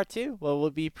head into part 2, where we'll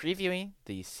be previewing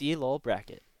the C-Lol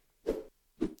bracket.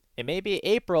 It may be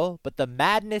April, but the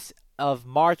madness of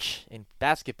March, in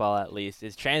basketball at least,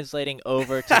 is translating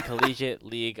over to Collegiate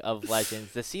League of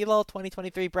Legends. The CLOL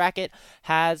 2023 bracket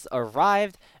has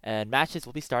arrived, and matches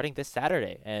will be starting this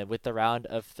Saturday and with the round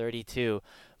of 32.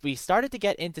 We started to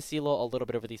get into CLOL a little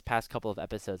bit over these past couple of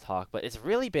episodes, Hawk, but it's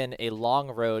really been a long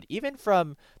road, even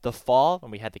from the fall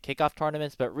when we had the kickoff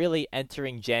tournaments, but really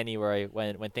entering January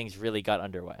when things really got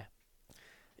underway.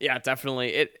 Yeah,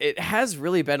 definitely. It has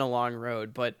really been a long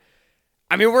road, but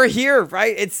I mean, we're here,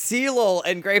 right? It's CLOL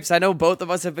and Grapes. I know both of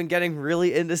us have been getting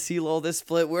really into CLOL this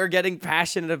split. We're getting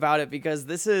passionate about it because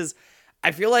this is,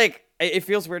 I feel like, it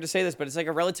feels weird to say this, but it's like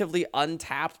a relatively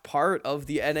untapped part of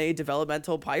the NA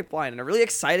developmental pipeline and a really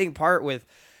exciting part with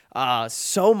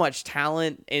so much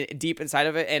talent deep inside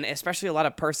of it, and especially a lot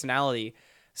of personality.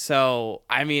 So,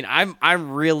 I mean,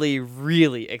 I'm really,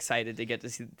 really excited to get to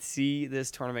see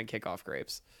this tournament kick off,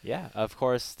 Grapes. Yeah, of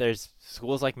course, there's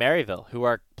schools like Maryville who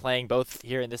are playing both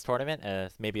here in this tournament,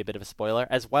 maybe a bit of a spoiler,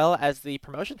 as well as the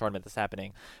promotion tournament that's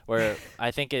happening, where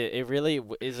I think it really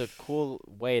is a cool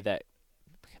way that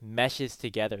meshes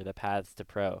together the paths to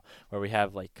pro, where we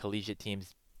have like collegiate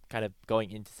teams kind of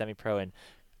going into semi-pro, and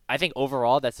I think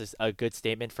overall that's just a good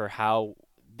statement for how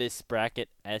this bracket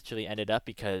actually ended up,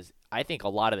 because I think a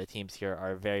lot of the teams here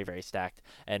are very, very stacked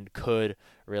and could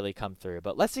really come through.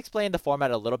 But let's explain the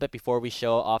format a little bit before we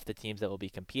show off the teams that will be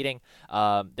competing.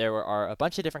 There are a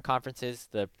bunch of different conferences.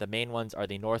 The main ones are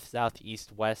the North, South,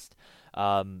 East, West,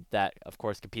 that of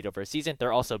course compete over a season. There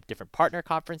are also different partner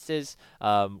conferences,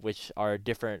 which are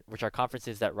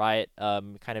conferences that Riot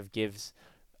kind of gives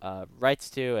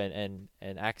rights to and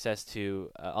access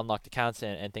to unlocked accounts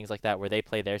and things like that, where they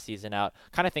play their season out.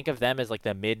 Kind of think of them as like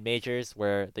the mid majors,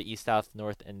 where the East, South,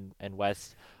 North, and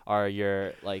West are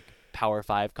your like Power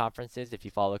 5 conferences if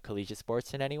you follow collegiate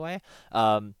sports in any way.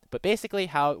 But basically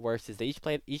how it works is each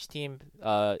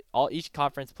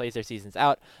conference plays their seasons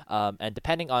out, and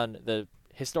depending on the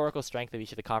historical strength of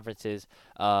each of the conferences,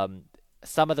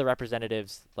 some of the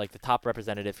representatives, like the top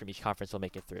representative from each conference, will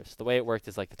make it through. So the way it worked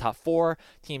is like the top 4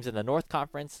 teams in the North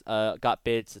Conference got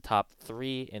bids, the top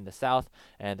 3 in the South,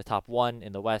 and the top 1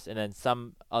 in the West, and then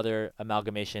some other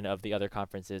amalgamation of the other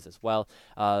conferences as well.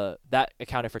 That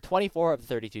accounted for 24 of the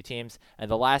 32 teams,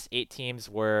 and the last 8 teams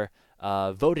were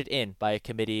voted in by a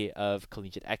committee of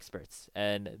collegiate experts.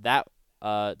 And that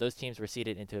those teams were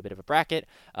seeded into a bit of a bracket,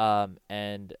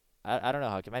 and I don't know,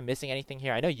 Huck. Am I missing anything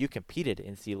here? I know you competed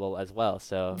in CLOL as well,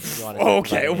 so if you want to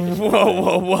Okay,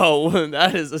 whoa.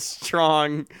 That is a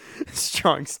strong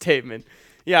statement.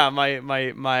 Yeah,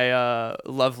 my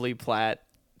lovely Platt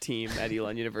team at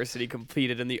Elon University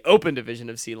competed in the open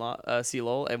division of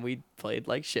CLOL, and we played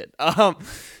like shit. No.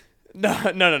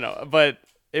 But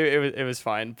it was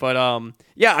fine. But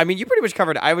yeah, I mean, you pretty much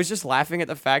covered it. I was just laughing at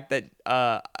the fact that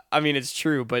I mean, it's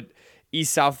true, but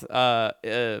East, South,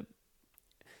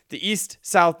 the East,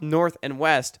 South, North, and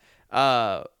West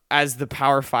as the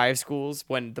Power 5 schools,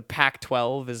 when the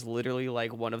Pac-12 is literally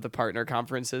like one of the partner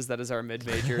conferences that is our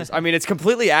mid-majors. I mean, it's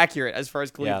completely accurate as far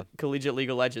as Collegiate League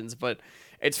of Legends, but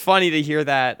it's funny to hear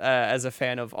that as a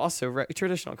fan of also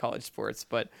traditional college sports.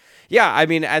 But yeah, I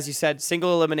mean, as you said,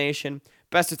 single elimination,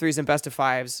 best of 3s and best of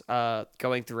 5s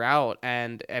going throughout.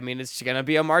 And I mean, it's going to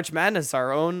be a March Madness,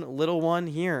 our own little one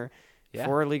here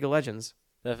for League of Legends.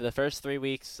 The first 3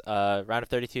 weeks, round of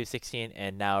 32, 16,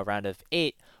 and now round of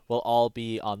 8 will all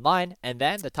be online, and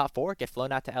then the top 4 get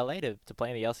flown out to LA to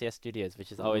play in the LCS studios,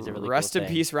 which is always a really rest cool in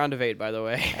thing. peace, round of 8, by the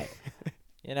way.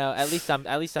 You know, at least some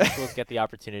schools get the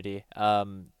opportunity.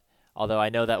 Although I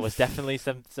know that was definitely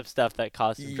some stuff that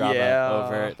caused some drama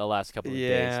over the last couple of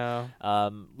days.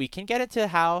 We can get into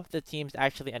how the teams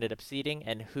actually ended up seeding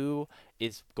and who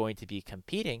is going to be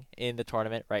competing in the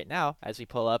tournament right now as we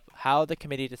pull up how the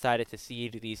committee decided to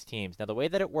seed these teams. Now, the way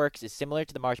that it works is similar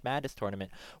to the March Madness tournament,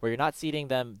 where you're not seeding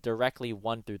them directly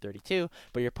 1 through 32,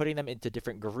 but you're putting them into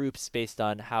different groups based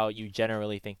on how you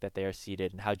generally think that they are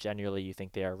seeded and how generally you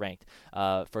think they are ranked.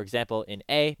 For example, in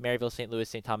A, Maryville, St. Louis,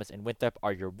 St. Thomas, and Winthrop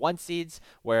are your 1 seeds,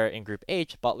 where in Group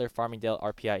H, Butler, Farmingdale,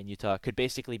 RPI, and Utah could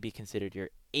basically be considered your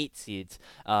 8 seeds,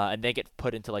 and they get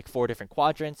put into like 4 different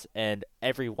quadrants, and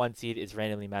every 1 seed is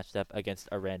randomly matched up against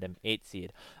a random 8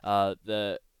 seed.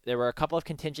 There were a couple of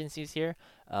contingencies here.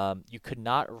 You could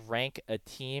not rank a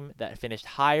team that finished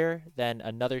higher than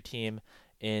another team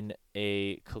in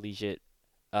a collegiate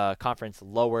conference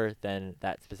lower than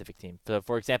that specific team. So,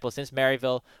 for example, since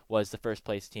Maryville was the first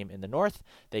place team in the North,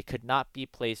 they could not be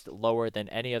placed lower than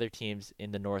any other teams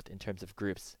in the North in terms of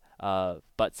groups.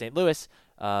 But St. Louis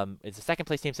is the second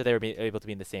place team, so they were able to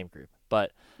be in the same group.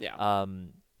 But Yeah.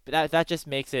 but that just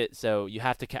makes it so you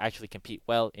have to actually compete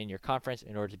well in your conference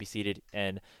in order to be seeded,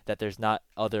 and that there's not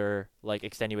other like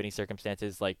extenuating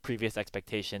circumstances like previous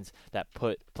expectations that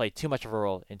play too much of a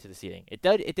role into the seeding. It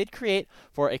did create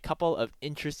for a couple of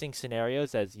interesting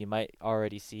scenarios, as you might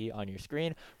already see on your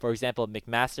screen. For example,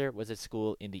 McMaster was a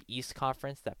school in the East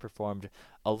Conference that performed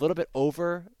a little bit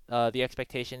over the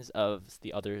expectations of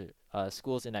the other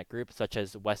schools in that group, such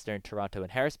as Western, Toronto,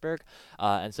 and Harrisburg.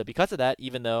 And so because of that,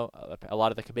 even though a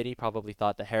lot of the committee probably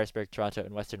thought that Harrisburg, Toronto,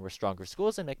 and Western were stronger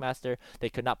schools than McMaster, they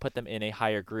could not put them in a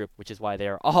higher group, which is why they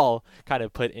are all kind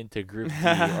of put into Group D,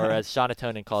 or as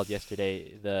Shonatonen called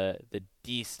yesterday, the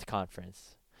Deast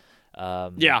Conference.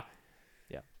 Yeah.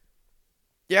 Yeah.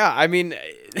 Yeah, I mean,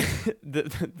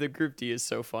 the Group D is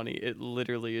so funny. It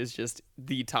literally is just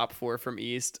the top 4 from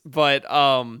East. But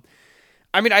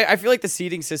I mean, I feel like the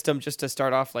seeding system, just to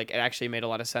start off, like it actually made a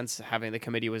lot of sense. Having the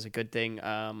committee was a good thing.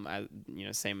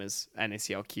 Same as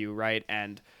NACLQ, right?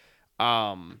 And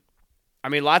I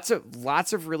mean, lots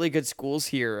of really good schools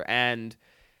here, and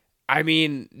I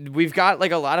mean, we've got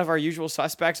like a lot of our usual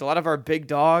suspects, a lot of our big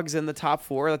dogs in the top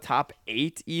 4, the top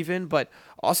 8 even, but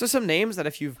also some names that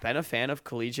if you've been a fan of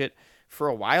Collegiate for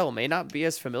a while may not be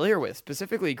as familiar with,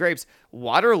 specifically Grapes.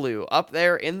 Waterloo up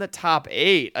there in the top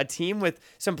 8, a team with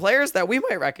some players that we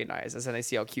might recognize as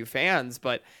NACLQ fans,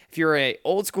 but if you're a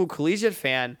old school Collegiate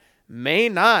fan, may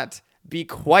not be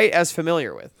quite as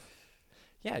familiar with.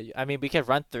 Yeah, I mean, we could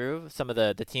run through some of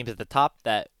the teams at the top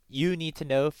that you need to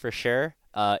know for sure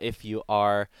if you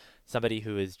are somebody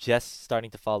who is just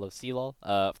starting to follow CLOL.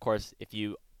 Of course, if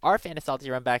you are a fan of Salty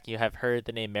Runback, you have heard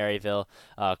the name Maryville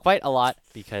quite a lot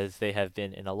because they have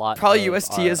been in a lot. Probably of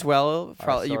UST as well.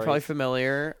 You're probably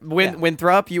familiar.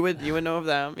 Winthrop, you would know of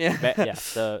them. Yeah. Yeah.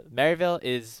 So Maryville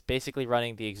is basically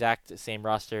running the exact same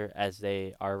roster as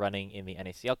they are running in the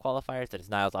NACL qualifiers. That is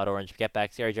Niles, Auto Orange,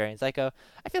 Getback, Sierra Jerry, and Zyko.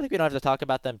 I feel like we don't have to talk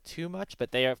about them too much,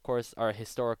 but they, of course, are a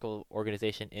historical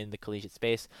organization in the collegiate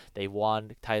space. They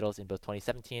won titles in both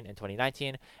 2017 and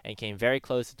 2019 and came very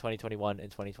close in 2021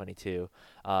 and 2022.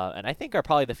 And I think are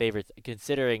probably the favorites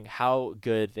considering how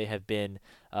good they have been,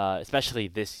 especially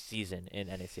this season in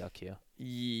NACLQ.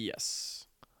 Yes.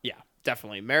 Yeah,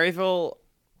 definitely. Maryville.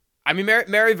 I mean,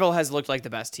 Maryville has looked like the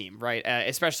best team, right?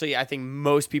 Especially, I think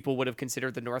most people would have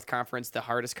considered the North Conference the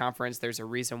hardest conference. There's a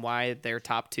reason why their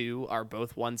top 2 are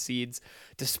both 1 seeds,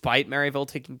 despite Maryville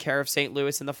taking care of St.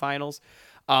 Louis in the finals.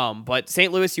 But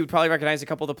St. Louis, you would probably recognize a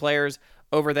couple of the players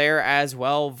over there as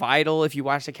well. Vital, if you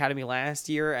watched Academy last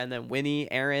year, and then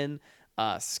Winnie, Aaron,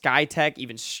 Skytech,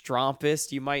 even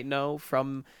Strompist, you might know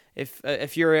from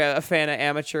if you're a fan of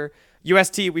amateur.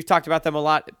 UST, we've talked about them a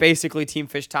lot. Basically, Team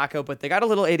Fish Taco, but they got a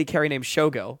little AD carry named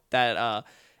Shogo that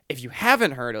if you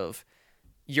haven't heard of,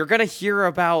 you're going to hear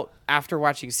about after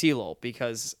watching CLOL,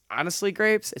 because honestly,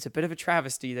 Grapes, it's a bit of a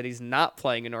travesty that he's not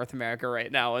playing in North America right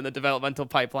now in the developmental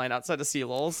pipeline outside of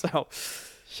CLOL. So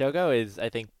Shogo is, I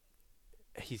think,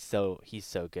 he's so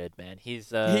good, man.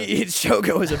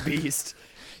 Shogo is a beast.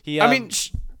 I mean,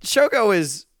 Shogo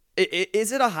is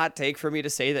it a hot take for me to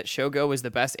say that Shogo is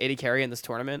the best AD carry in this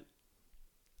tournament?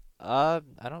 I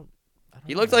don't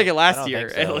He looked like it last year,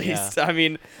 so, at least. Yeah. I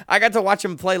mean, I got to watch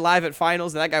him play live at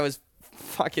finals, and that guy was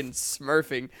fucking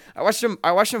smurfing. I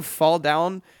watched him fall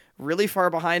down really far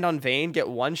behind on Vayne, get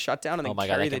 1 shutdown, and then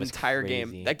carry the entire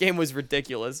game. That game was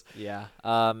ridiculous. Yeah.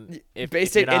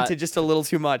 Based it into just a little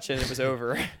too much, and it was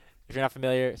over. If you're not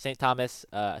familiar, St. Thomas,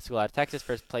 a school out of Texas,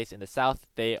 first place in the South.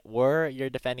 They were your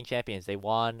defending champions. They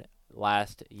won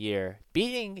last year,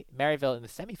 beating Maryville in the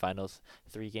semifinals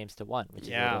 3-1, which is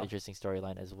a really interesting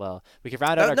storyline as well. We could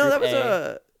round out our group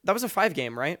A. That was a 5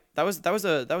 game, right? That was a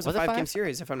 5-game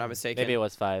series, if I'm not mistaken. Maybe it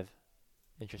was 5.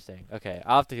 Interesting. Okay,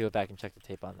 I'll have to go back and check the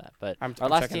tape on that. But I'm our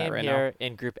last checking team right here now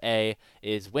in Group A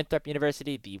is Winthrop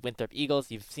University, the Winthrop Eagles.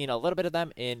 You've seen a little bit of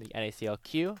them in the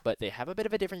NACLQ, but they have a bit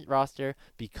of a different roster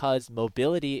because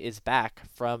Mobility is back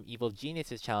from Evil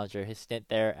Genius's challenger, his stint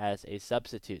there as a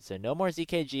substitute. So no more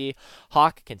ZKG.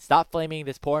 Hawk can stop flaming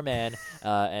this poor man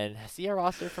and see a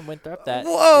roster from Winthrop that...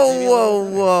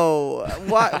 Whoa.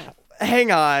 What?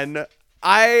 Hang on.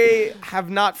 I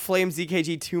have not flamed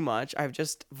ZKG too much. I've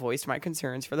just voiced my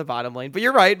concerns for the bottom lane. But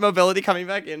you're right. Mobility coming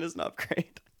back in is an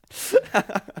upgrade.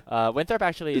 Winthrop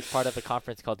actually is part of a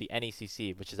conference called the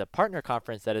NECC, which is a partner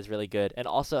conference that is really good and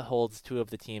also holds two of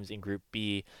the teams in Group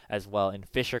B as well, in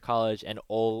Fisher College and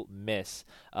Ole Miss.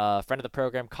 Friend of the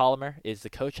program, Colomer, is the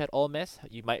coach at Ole Miss.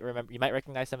 You might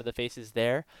recognize some of the faces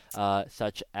there,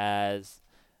 such as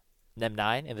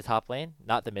Nem9 in the top lane,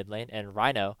 not the mid lane, and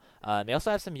Rhino. They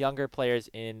also have some younger players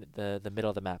in the middle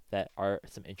of the map that are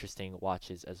some interesting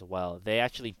watches as well. They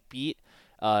actually beat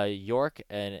York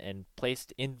and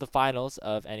placed in the finals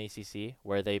of NECC,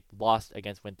 where they lost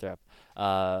against Winthrop,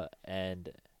 and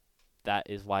that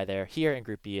is why they're here in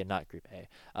Group B and not Group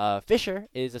A. Fisher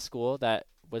is a school that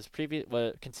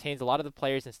contains a lot of the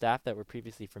players and staff that were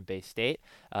previously from Bay State.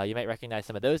 You might recognize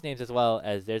some of those names as well,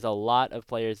 as there's a lot of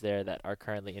players there that are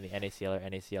currently in the NACL or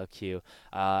NACLQ.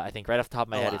 I think right off the top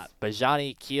of my head is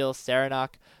Bajani, Keel,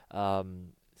 Saranac,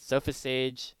 Sofa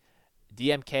Sage,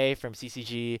 DMK from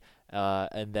CCG,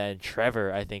 and then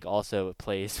Trevor, I think, also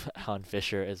plays on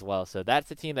Fisher as well. So that's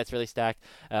a team that's really stacked,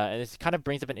 and this kind of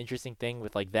brings up an interesting thing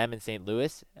with like them and St.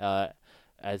 Louis,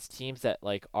 as teams that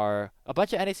like are a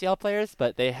bunch of NACL players,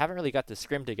 but they haven't really got to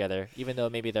scrim together, even though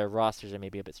maybe their rosters are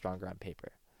maybe a bit stronger on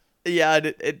paper. Yeah,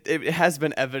 it has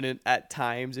been evident at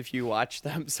times if you watch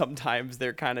them. Sometimes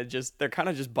they're kind of just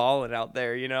balling out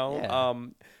there, you know. Yeah.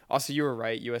 Also, you were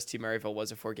right. UST Maryville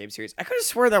was a 4-game series. I could have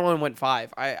swore that one went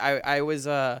 5. I was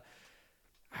I'm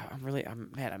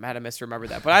mad. I misremembered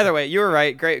that. But either way, you were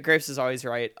right. Grapes is always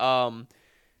right.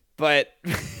 But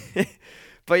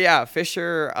but yeah,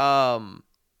 Fisher.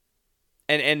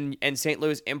 And St.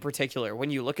 Louis in particular,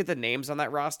 when you look at the names on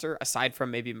that roster, aside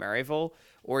from maybe Maryville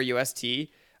or UST,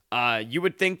 you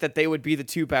would think that they would be the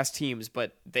two best teams,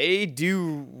 but they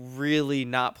do really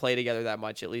not play together that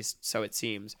much, at least so it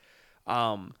seems.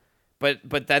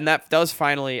 But then that does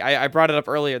finally, I brought it up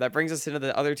earlier, that brings us into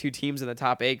the other two teams in the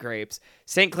top 8, Grapes.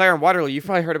 St. Clair and Waterloo. You've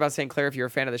probably heard about St. Clair if you're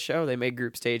a fan of the show. They made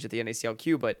group stage at the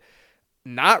NACLQ, but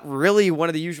not really one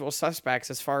of the usual suspects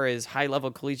as far as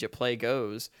high-level collegiate play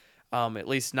goes. At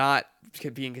least not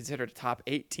being considered a top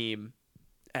 8 team.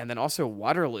 And then also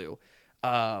Waterloo,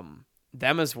 them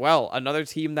as well. Another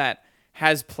team that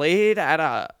has played at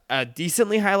a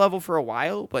decently high level for a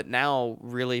while, but now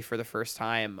really for the first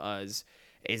time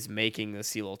is making the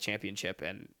CLOL championship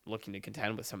and looking to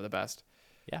contend with some of the best.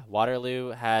 Yeah, Waterloo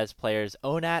has players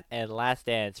Onat and Last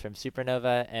Dance from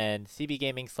Supernova and CB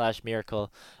Gaming /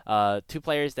 Miracle, two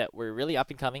players that were really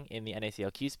up and coming in the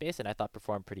NACLQ space and I thought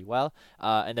performed pretty well.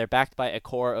 And they're backed by a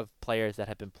core of players that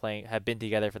have been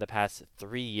together for the past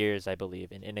 3 years, I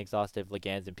believe, in Inexhaustive,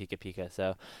 Legans, and Pika Pika.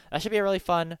 So that should be a really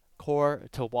fun core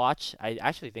to watch. I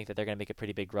actually think that they're going to make a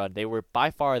pretty big run. They were by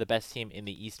far the best team in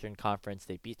the Eastern Conference.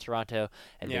 They beat Toronto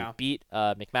and they beat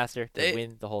McMaster to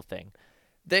win the whole thing.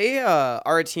 They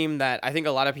are a team that I think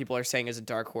a lot of people are saying is a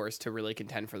dark horse to really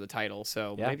contend for the title.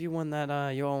 So maybe one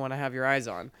that you all want to have your eyes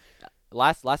on.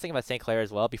 Last thing about St. Clair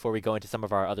as well, before we go into some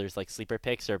of our others like sleeper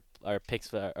picks or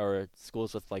picks or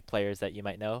schools with like players that you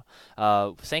might know.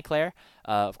 St. Clair,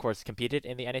 of course, competed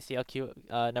in the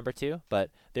NACLQ number 2, but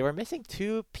they were missing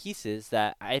 2 pieces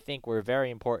that I think were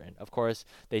very important. Of course,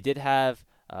 they did have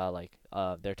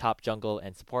their top jungle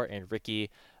and support in Ricky,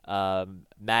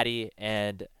 Maddie,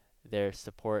 and their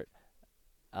support,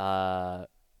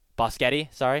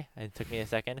 Boschetti. Sorry, it took me a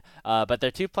second. But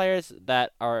they're 2 players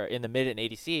that are in the mid and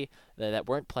ADC that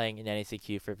weren't playing in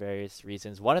NACQ for various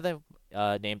reasons. One of them,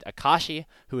 named Akashi,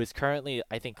 who is currently,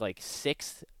 I think,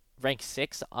 ranked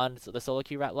 6 on the solo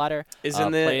queue ladder. Is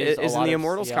in the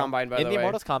Immortals Combine, by the way. In the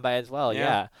Immortals Combine as well,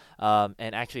 yeah.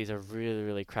 And actually is a really,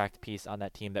 really cracked piece on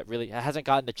that team that really hasn't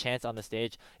gotten the chance on the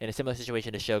stage in a similar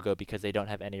situation to Shogo because they don't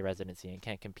have any residency and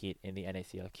can't compete in the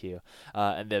NACLQ.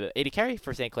 And the AD carry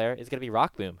for St. Clair is going to be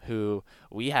Rockboom, who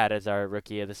we had as our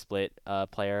rookie of the split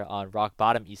player on Rock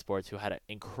Bottom Esports, who had an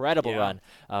incredible run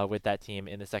with that team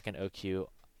in the second OQ.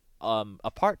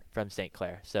 Apart from St.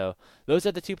 Clair. So those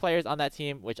are the 2 players on that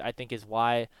team, which I think is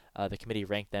why the committee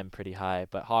ranked them pretty high.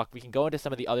 But Hawk, we can go into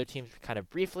some of the other teams kind of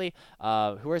briefly.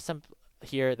 Who are some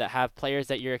here that have players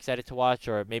that you're excited to watch,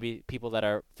 or maybe people that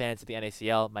are fans of the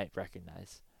NACL might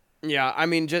recognize? Yeah, I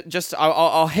mean,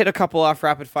 I'll hit a couple off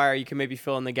rapid fire. You can maybe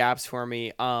fill in the gaps for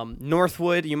me.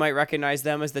 Northwood, you might recognize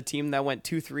them as the team that went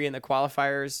 2-3 in the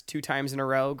qualifiers 2 times in a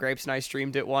row. Grapes and I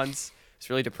streamed it once.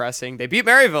 It's really depressing. They beat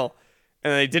Maryville.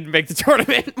 And they didn't make the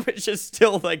tournament, which is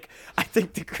still, I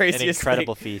think the craziest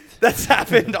incredible thing feat that's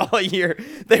happened all year.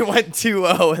 They went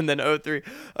 2-0 and then 0-3.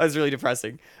 That was really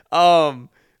depressing.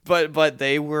 But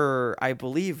they were, I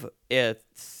believe, at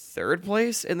 3rd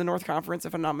place in the North Conference,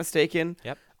 if I'm not mistaken.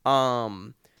 Yep.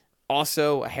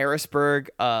 Also,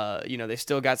 Harrisburg, they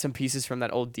still got some pieces from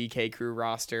that old DK crew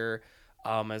roster.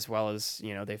 as well as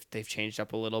they've changed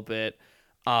up a little bit.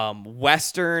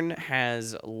 Western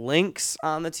has Lynx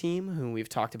on the team, who we've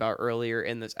talked about earlier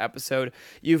in this episode.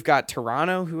 You've got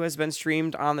Toronto, who has been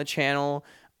streamed on the channel.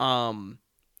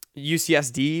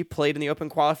 UCSD played in the Open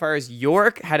qualifiers.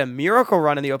 York had a miracle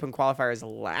run in the Open qualifiers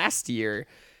last year.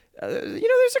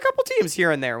 There's a couple teams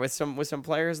here and there with some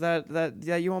players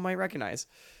that you all might recognize.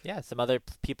 Yeah, some other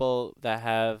people that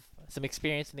have some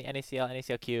experience in the NACL,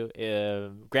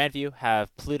 NACLQ. Grandview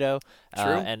have Pluto,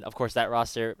 and of course that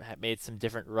roster made some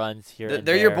different runs here.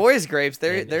 They're your boys, Grapes.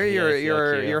 They're your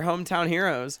NACLQ. hometown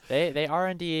heroes. They are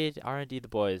indeed the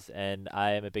boys, and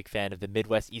I am a big fan of the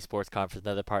Midwest Esports Conference,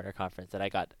 another partner conference that I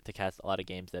got to cast a lot of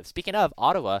games of. Speaking of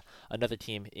Ottawa, another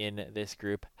team in this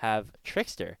group have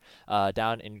Trickster,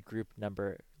 down in group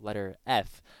number letter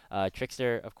F.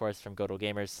 Trickster, of course, from Godel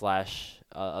Gamers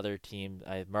 / other team,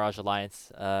 Mirage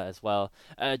Alliance as well.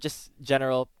 Just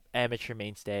general amateur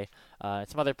mainstay.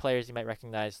 Some other players you might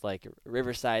recognize like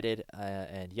Riversided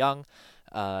and Young.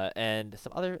 And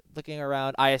some other looking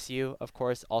around. ISU, of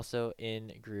course, also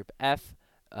in Group F,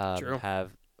 have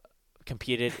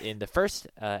competed in the first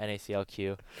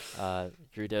NACLQ.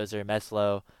 Drew Dozer,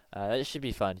 Meslo. It should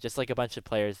be fun. Just like a bunch of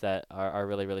players that are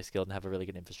really, really skilled and have a really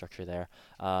good infrastructure there.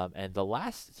 And the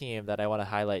last team that I want to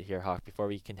highlight here, Hawk, before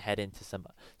we can head into some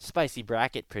spicy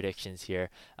bracket predictions here.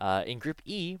 In Group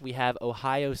E, we have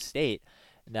Ohio State.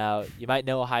 Now, you might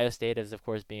know Ohio State as, of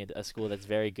course, being a school that's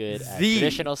very good at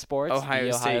traditional sports.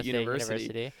 Ohio State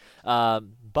University.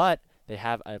 But they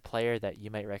have a player that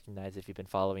you might recognize if you've been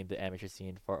following the amateur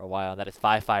scene for a while, and that is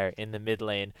Fire in the mid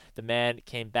lane. The man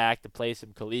came back to play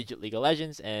some Collegiate League of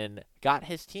Legends and got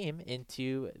his team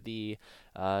into the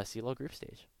CLO group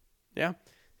stage. Yeah.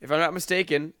 If I'm not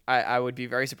mistaken, I would be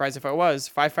very surprised if I was.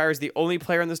 Fire is the only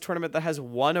player in this tournament that has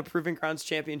won a Proving Grounds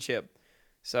championship.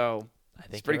 So I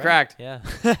think he's pretty right. cracked. Yeah.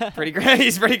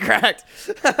 He's pretty cracked.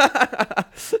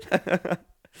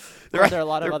 There are a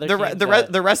lot of other teams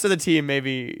the rest of the team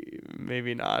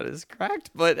maybe not as cracked,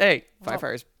 but hey,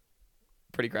 Fire's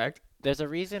pretty cracked. There's a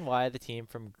reason why the team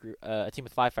from a team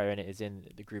with Fire in it is in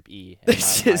the Group E and not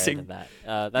higher than that.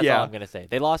 That's all I'm gonna say.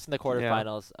 They lost in the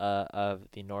quarterfinals of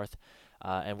the North,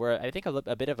 and were I think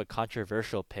a bit of a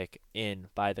controversial pick in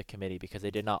by the committee because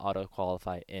they did not auto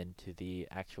qualify into the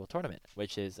actual tournament,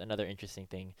 which is another interesting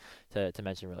thing to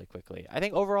mention really quickly. I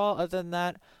think overall, other than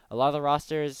that, a lot of the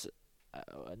rosters.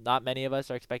 Not many of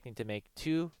us are expecting to make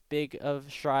too big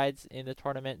of strides in the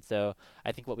tournament, so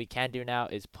I think what we can do now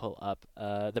is pull up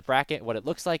the bracket, what it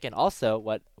looks like, and also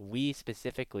what we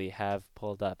specifically have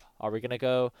pulled up. Are we gonna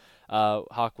go,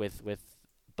 Hawk, with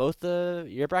both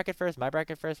your bracket first, my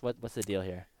bracket first? What's the deal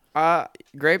here?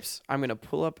 Grapes, I'm gonna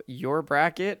pull up your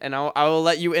bracket, and I will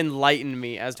let you enlighten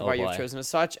me as to why you've chosen as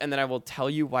such, and then I will tell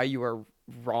you why you are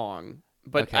wrong.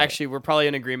 But actually, we're probably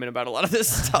in agreement about a lot of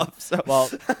this stuff. So, well,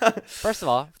 first of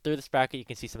all, through this bracket, you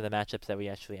can see some of the matchups that we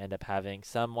actually end up having.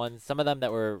 Some of them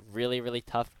that were really, really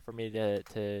tough for me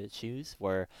to choose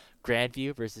were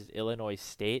Grandview versus Illinois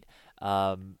State.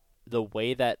 The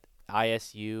way that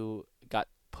ISU got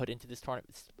put into this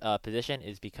tournament position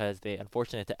is because they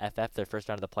unfortunately to FF their first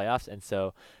round of the playoffs, and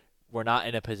so were not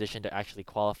in a position to actually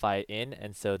qualify in,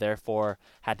 and so therefore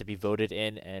had to be voted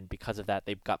in, and because of that,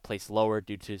 they got placed lower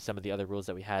due to some of the other rules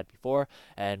that we had before.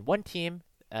 And one team,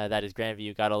 that is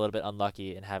Grandview, got a little bit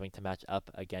unlucky in having to match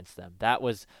up against them. That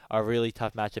was a really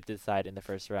tough matchup to decide in the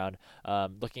first round.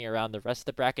 Looking around the rest of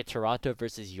the bracket, Toronto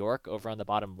versus York over on the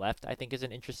bottom left, I think is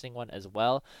an interesting one as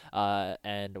well.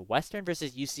 And Western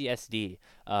versus UCSD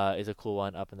is a cool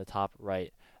one up in the top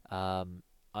right.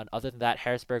 Other than that,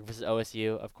 Harrisburg versus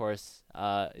OSU, of course,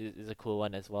 is a cool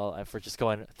one as well. If we're just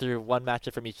going through one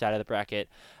matchup from each side of the bracket.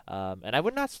 And I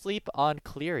would not sleep on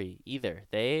Cleary either.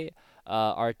 They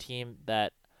are a team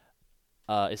that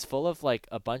is full of like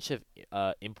a bunch of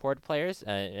import players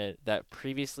that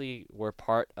previously were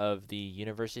part of the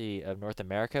University of North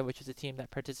America, which is a team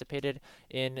that participated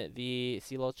in the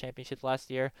CLOL Championship last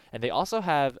year. And they also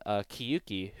have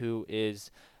Kiyuki, who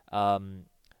is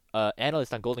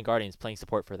analyst on Golden Guardians playing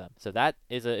support for them. So that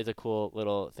is a cool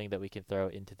little thing that we can throw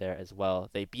into there as well.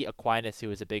 They beat Aquinas, who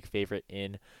is a big favorite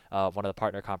in one of the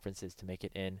partner conferences to make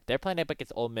it in. They're playing up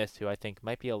against Ole Miss, who I think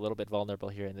might be a little bit vulnerable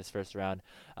here in this first round.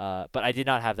 But I did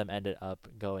not have them ended up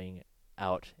going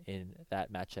out in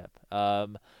that matchup.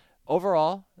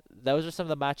 Overall, those are some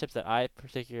of the matchups that I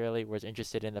particularly was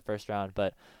interested in the first round.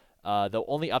 But the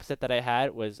only upset that I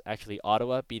had was actually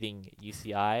Ottawa beating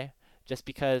UCI. Just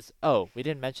because, we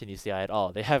didn't mention UCI at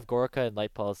all. They have Gorka and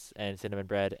Light Pulse and Cinnamon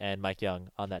Bread and Mike Young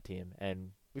on that team,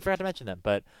 and we forgot to mention them,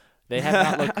 but they have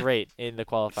not looked great in the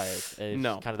qualifiers. Is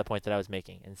kind of the point that I was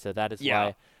making, and so that is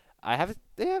why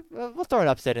we'll throw an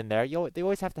upset in there. They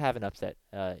always have to have an upset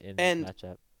in this And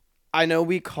matchup. I know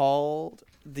we called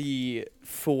the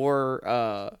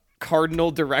four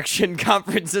cardinal direction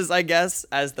conferences, I guess,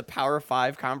 as the Power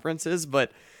Five conferences,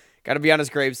 but gotta be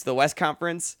honest, Graves, the West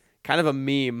Conference, kind of a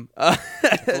meme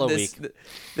It's a little this weak.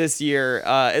 this year,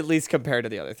 at least compared to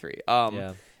the other three.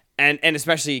 Yeah. And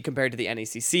especially compared to the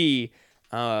NECC,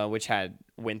 which had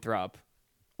Winthrop,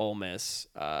 Ole Miss,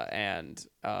 and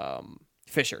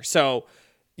Fisher. So,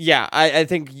 yeah, I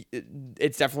think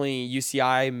it's definitely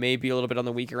UCI, maybe a little bit on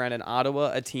the weaker end, and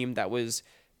Ottawa, a team that was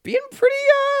being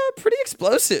pretty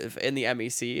explosive in the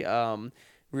MEC,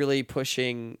 really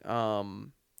pushing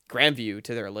Grandview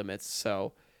to their limits.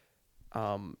 So,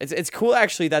 it's cool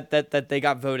actually that they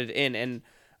got voted in, and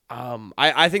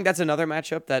I think that's another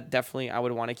matchup that definitely I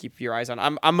would want to keep your eyes on.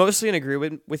 I'm mostly in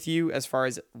agreement with you as far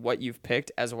as what you've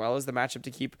picked, as well as the matchup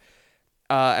to keep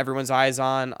everyone's eyes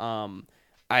on.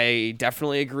 I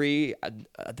definitely agree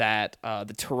that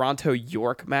the Toronto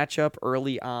York matchup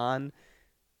early on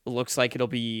looks like it'll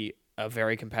be a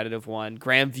very competitive one.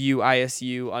 Grandview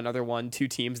ISU, another one, two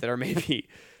teams that are maybe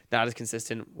not as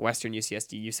consistent. Western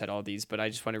UCSD, you said all these, but I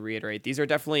just want to reiterate these are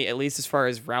definitely, at least as far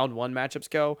as round one matchups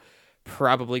go,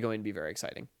 probably going to be very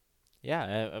exciting.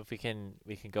 Yeah, if we can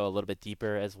go a little bit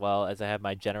deeper as well as I have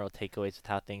my general takeaways with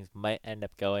how things might end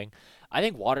up going. I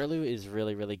think Waterloo is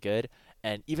really really good,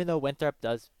 and even though Winthrop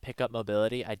does pick up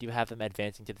mobility, I do have them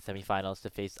advancing to the semifinals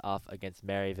to face off against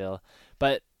Maryville.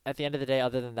 But at the end of the day,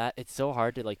 other than that, it's so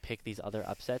hard to like pick these other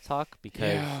upsets, Hawk,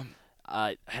 because Yeah.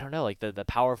 I don't know, like the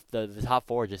top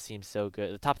four just seems so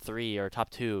good. The top three or top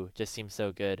two just seems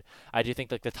so good. I do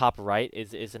think like the top right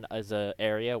is a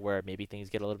area where maybe things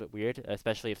get a little bit weird,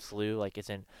 especially if SLU like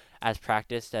isn't as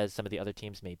practiced as some of the other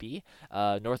teams may be.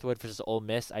 Northwood versus Ole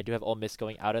Miss, I do have Ole Miss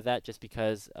going out of that just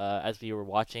because as we were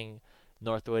watching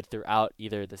Northwood throughout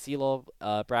either the CELO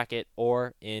bracket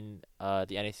or in the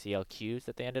NACL Qs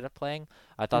that they ended up playing.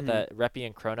 I thought Hmm. that Repi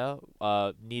and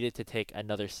Chrono needed to take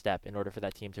another step in order for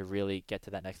that team to really get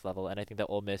to that next level. And I think that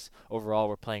Ole Miss overall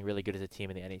were playing really good as a team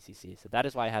in the NACC. So that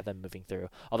is why I have them moving through.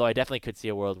 Although I definitely could see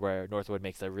a world where Northwood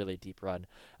makes a really deep run.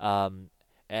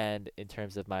 And in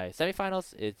terms of my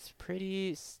semifinals, it's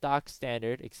pretty stock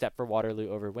standard, except for Waterloo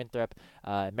over Winthrop.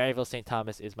 Maryville St.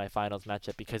 Thomas is my finals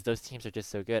matchup because those teams are just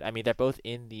so good. I mean, they're both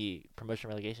in the promotion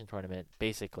relegation tournament,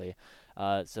 basically.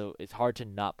 So it's hard to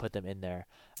not put them in there.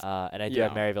 And I do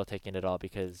have Yeah. Maryville taking it all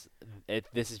because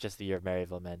this is just the year of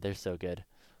Maryville, man. They're so good.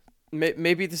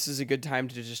 Maybe this is a good time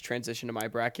to just transition to my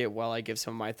bracket while I give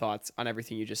some of my thoughts on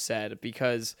everything you just said,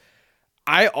 because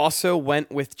I also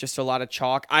went with just a lot of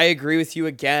chalk. I agree with you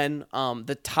again.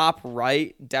 The top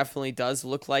right definitely does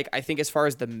look like, I think as far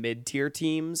as the mid-tier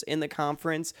teams in the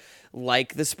conference,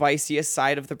 like the spiciest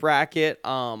side of the bracket.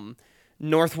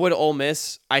 Northwood, Ole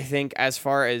Miss, I think as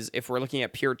far as if we're looking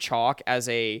at pure chalk as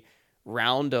a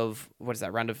round of, what is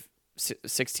that, round of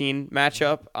 16 Hmm.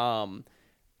 matchup,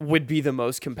 would be the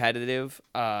most competitive.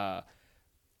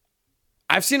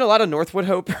 I've seen a lot of Northwood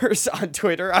Hopers on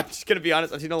Twitter. I'm just going to be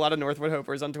honest. I've seen a lot of Northwood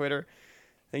Hopers on Twitter.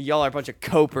 I think y'all are a bunch of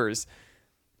copers.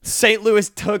 St. Louis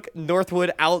took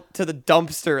Northwood out to the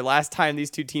dumpster last time these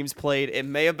two teams played. It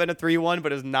may have been a 3-1,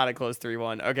 but it was not a close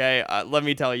 3-1. Okay, let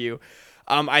me tell you.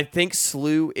 I think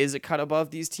SLU is a cut above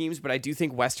these teams, but I do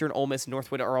think Western, Ole Miss,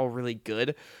 Northwood are all really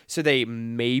good. So they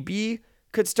maybe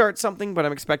could start something, but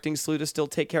I'm expecting SLU to still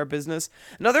take care of business.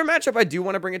 Another matchup I do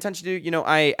want to bring attention to,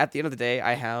 I at the end of the day,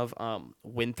 I have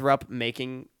Winthrop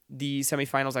making the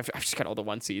semifinals. I've just got all the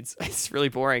one seeds. It's really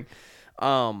boring. But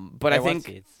I They're one think,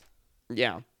 seeds.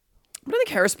 yeah. But I think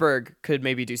Harrisburg could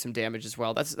maybe do some damage as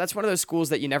well. That's one of those schools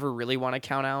that you never really want to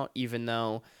count out, even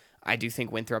though I do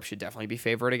think Winthrop should definitely be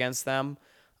favored against them.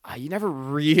 You never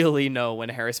really know when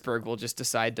Harrisburg will just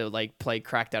decide to like play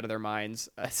cracked out of their minds.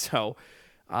 That's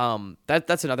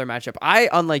another matchup.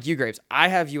 Unlike you, Graves, I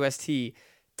have UST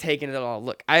taking it all.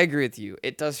 Look, I agree with you.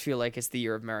 It does feel like it's the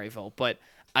year of Maryville, but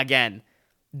again,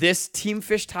 this Team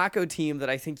Fish Taco team that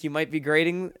I think you might be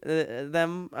grading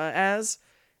them as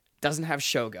doesn't have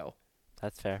Shogo.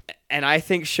 That's fair. And I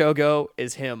think Shogo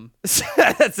is him.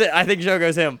 That's it. I think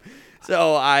Shogo's him.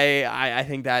 So I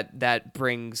think that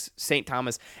brings St.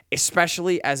 Thomas,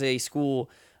 especially as a school,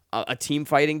 a team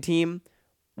fighting team,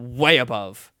 way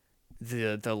above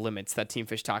the limits that Team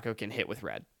Fish Taco can hit with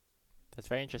red. That's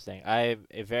very interesting. I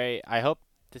hope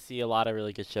to see a lot of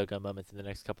really good Shogun moments in the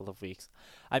next couple of weeks.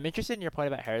 I'm interested in your point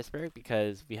about Harrisburg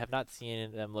because we have not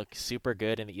seen them look super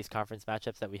good in the East Conference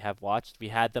matchups that we have watched. We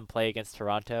had them play against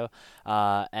Toronto,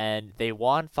 and they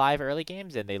won 5 early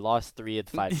games and they lost 3 of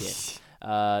the 5 games.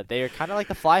 They are kind of like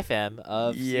the Fly fam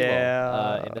of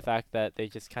Yeah. Seawolf, in the fact that they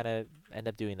just kind of end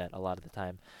up doing that a lot of the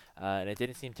time, and it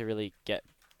didn't seem to really get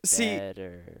See,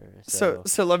 better. so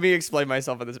let me explain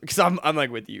myself on this because I'm like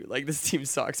with you. Like this team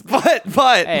sucks, but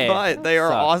they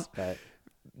are sucks, awesome. but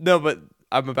No, but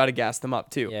I'm about to gas them up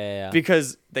too. yeah.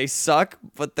 Because they suck,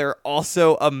 but they're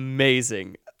also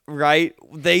amazing, right?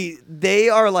 They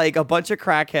are like a bunch of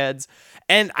crackheads.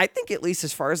 And I think at least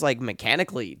as far as like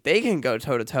mechanically, they can go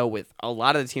toe to toe with a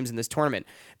lot of the teams in this tournament.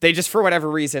 They just for whatever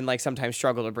reason like sometimes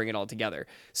struggle to bring it all together.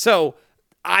 So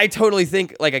I totally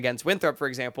think like against Winthrop, for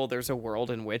example, there's a world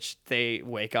in which they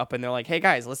wake up and they're like, hey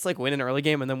guys, let's like win an early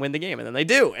game and then win the game. And then they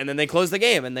do. And then they close the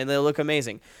game and then they look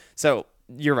amazing. So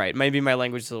you're right. Maybe my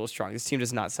language is a little strong. This team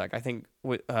does not suck. I think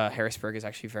Harrisburg is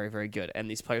actually very, very good. And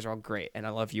these players are all great. And I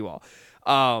love you all.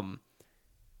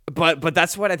 But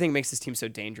that's what I think makes this team so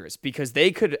dangerous because they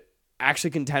could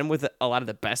actually contend with a lot of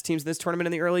the best teams in this tournament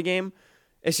in the early game.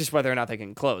 It's just whether or not they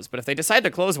can close. But if they decide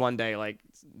to close one day, like,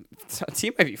 the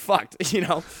team might be fucked, you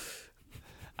know?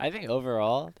 I think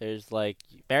overall, there's like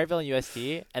Maryville and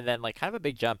UST, and then like kind of a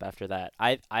big jump after that.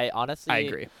 I honestly I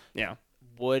agree. Yeah.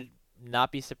 would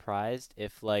not be surprised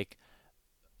if like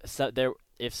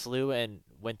if SLU and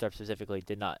Winthrop specifically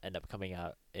did not end up coming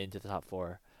out into the top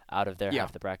 4 out of their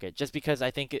half the bracket, just because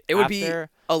I think it would be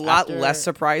a lot less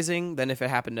surprising than if it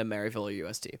happened to Maryville or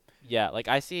UST. Yeah, like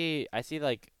I see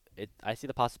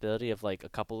the possibility of like a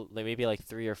couple, like maybe like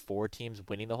 3 or 4 teams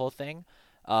winning the whole thing.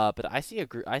 But I see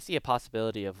a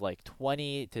possibility of like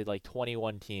 20 to like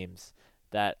 21 teams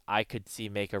that I could see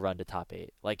make a run to top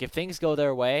 8. Like if things go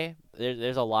their way,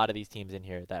 there's a lot of these teams in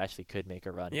here that actually could make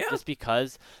a run. Yeah. Just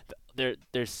because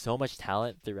there's so much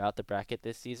talent throughout the bracket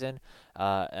this season,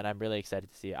 and I'm really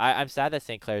excited to see it. I'm sad that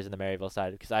St. Clair's in the Maryville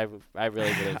side because I really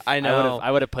would have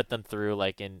I would have put them through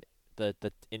like in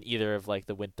in either of like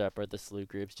the Winthrop or the SLU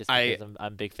groups just because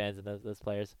I'm big fans of those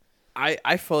players.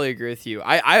 I fully agree with you.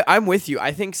 I'm with you.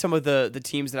 I think some of the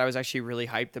teams that I was actually really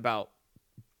hyped about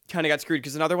kind of got screwed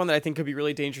because another one that I think could be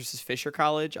really dangerous is Fisher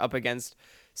College up against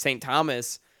St.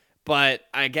 Thomas. But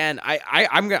again,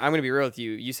 I'm gonna be real with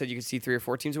you. You said you could see 3 or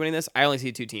 4 teams winning this. I only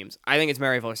see 2 teams. I think it's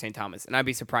Maryville or St. Thomas, and I'd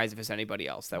be surprised if it's anybody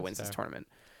else that wins this tournament.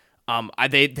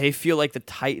 They feel like the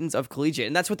Titans of Collegiate,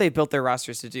 and that's what they built their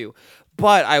rosters to do.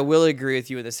 But I will agree with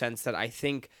you in the sense that I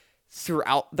think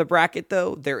throughout the bracket,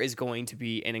 though, there is going to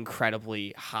be an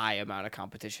incredibly high amount of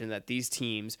competition that these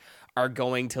teams are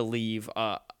going to leave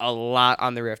a lot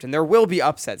on the rift. And there will be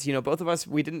upsets. You know, both of us,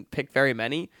 we didn't pick very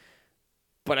many,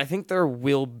 but I think there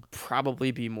will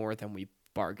probably be more than we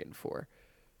bargained for.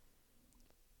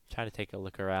 Trying to take a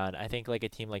look around. I think like a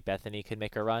team like Bethany could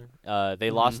make a run.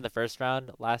 They lost in the first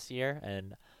round last year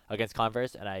and against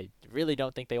Converse, and I really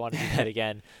don't think they want to do that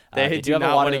again. They do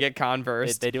not want to get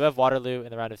Converse. They do have Waterloo in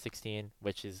the round of 16,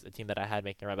 which is a team that I had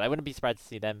making a run. But I wouldn't be surprised to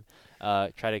see them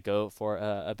try to go for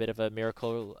a bit of a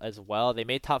miracle as well. They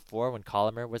made top 4 when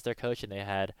Colomer was their coach, and they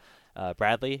had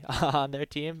Bradley on their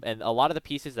team, and a lot of the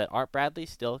pieces that aren't Bradley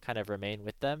still kind of remain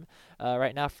with them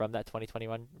right now from that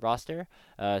 2021 roster.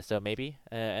 So maybe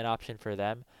an option for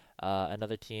them.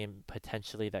 Another team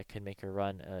potentially that could make a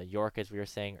run, York, as we were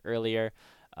saying earlier.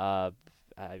 I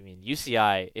mean,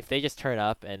 UCI, if they just turn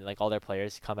up and like all their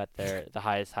players come at the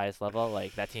highest level,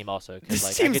 like that team also could. This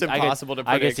like, team's impossible to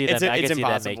predict. I could see them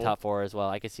impossible. make top 4 as well.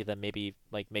 I could see them maybe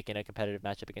like making a competitive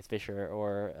matchup against Fisher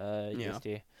or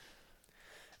USD.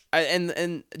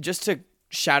 And just to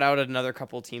shout out another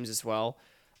couple of teams as well,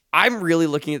 I'm really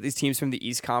looking at these teams from the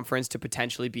East Conference to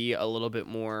potentially be a little bit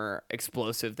more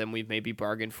explosive than we've maybe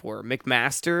bargained for.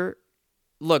 McMaster,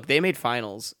 look, they made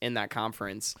finals in that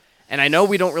conference, and I know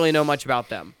we don't really know much about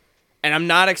them, and I'm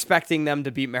not expecting them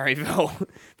to beat Maryville.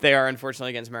 They are unfortunately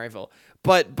against Maryville,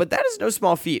 but that is no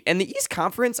small feat. And the East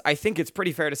Conference, I think it's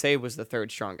pretty fair to say, was the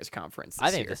 3rd strongest conference this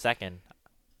I think year. the 2nd.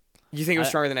 You think it was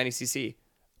stronger than NECC?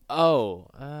 Oh,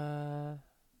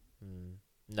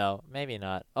 no, maybe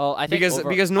not. Oh, I think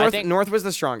because North was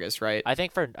the strongest, right? I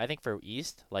think for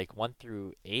East, like 1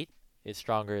 through 8 is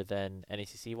stronger than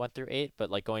NECC 1 through 8,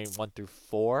 but like going 1 through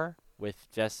 4 with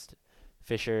just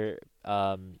Fisher,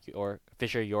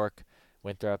 York,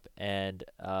 Winthrop, and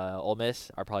Ole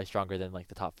Miss are probably stronger than like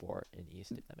the top 4 in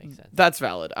East, if that makes sense. That's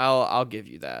valid. I'll give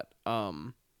you that.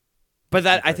 But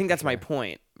that I think that's my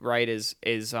point, right? Is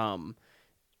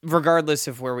regardless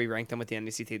of where we rank them with the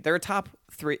NECC, they're a top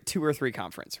 2 or 3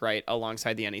 conference, right,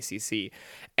 alongside the NECC.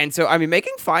 And so, I mean,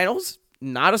 making finals,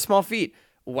 not a small feat.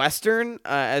 Western,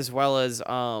 as well as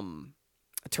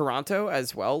Toronto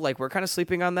as well. Like, we're kind of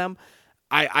sleeping on them.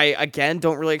 I again,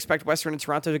 don't really expect Western and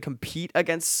Toronto to compete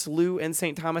against SLU and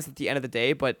St. Thomas at the end of the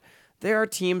day, but there are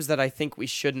teams that I think we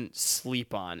shouldn't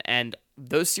sleep on. And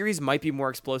those series might be more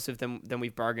explosive than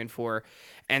we've bargained for.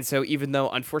 And so even though,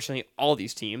 unfortunately, all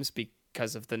these teams,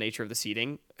 because of the nature of the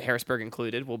seeding, Harrisburg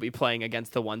included, will be playing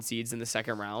against the 1 seeds in the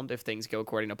second round if things go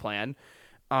according to plan.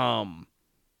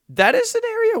 That is an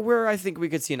area where I think we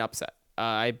could see an upset.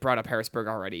 I brought up Harrisburg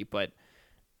already, but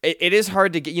it is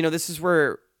hard to get, this is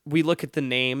where we look at the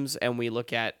names and we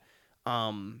look at,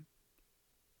 all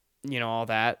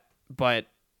that. But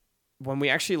when we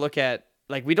actually look at,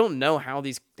 we don't know how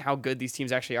good these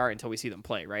teams actually are until we see them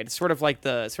play, right? It's sort of like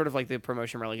the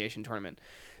promotion relegation tournament,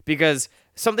 because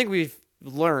something we've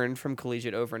learned from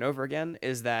Collegiate over and over again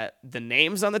is that the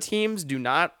names on the teams do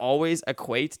not always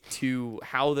equate to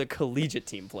how the Collegiate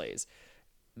team plays,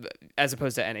 as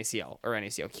opposed to NACL or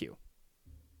NACLQ.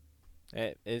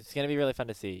 It's going to be really fun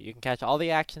to see. You can catch all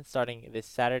the action starting this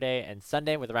Saturday and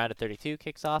Sunday with a round of 32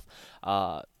 kicks off.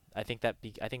 I think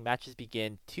matches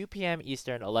begin 2 p.m.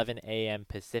 Eastern, 11 a.m.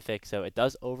 Pacific, so it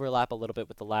does overlap a little bit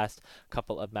with the last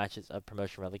couple of matches of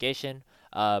promotion relegation.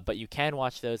 But you can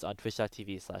watch those on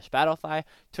twitch.tv/battlefy,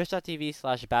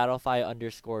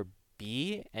 twitch.tv/battlefy_B,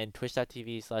 and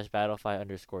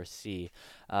twitch.tv/battlefy_C.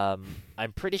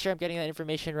 I'm pretty sure I'm getting that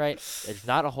information right. There's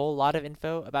not a whole lot of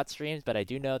info about streams, but I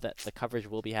do know that the coverage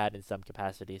will be had in some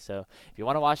capacity. So if you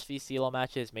want to watch these CELO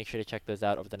matches, make sure to check those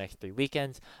out over the next 3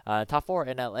 weekends. Top 4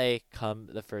 in LA come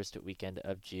the first weekend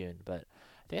of June. But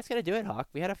I think that's gonna do it, Hawk.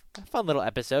 We had a fun little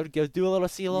episode. Go do a little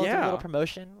CELO, do a little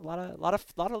promotion. A lot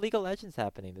of League of Legends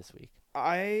happening this week.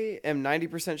 I am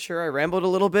 90% sure I rambled a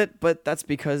little bit, but that's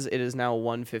because it is now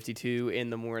 1:52 in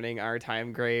the morning, our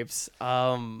time, Grapes.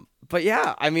 But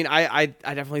yeah, I mean, I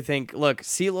definitely think, look,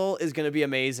 CELO is going to be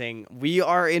amazing. We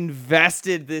are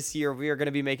invested this year. We are going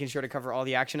to be making sure to cover all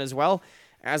the action as well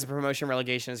as a promotion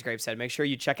relegation, as Grapes said. Make sure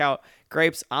you check out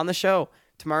Grapes on the show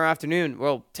tomorrow afternoon.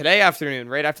 Well, today afternoon,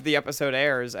 right after the episode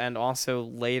airs, and also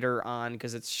later on,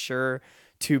 because it's sure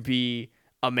to be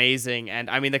amazing. And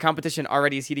I mean, the competition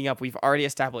already is heating up. We've already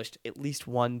established at least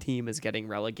one team is getting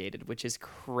relegated, which is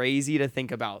crazy to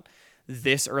think about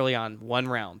this early on. One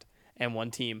round and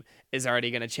one team is already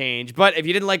going to change. But if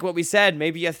you didn't like what we said,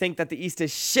 maybe you think that the East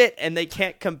is shit and they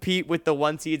can't compete with the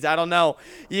 1 seeds. I don't know.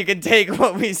 You can take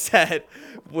what we said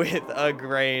with a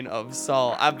grain of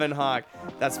salt. I've been Hawk.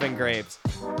 That's been Grapes.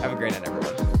 Have a great night,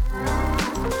 everyone.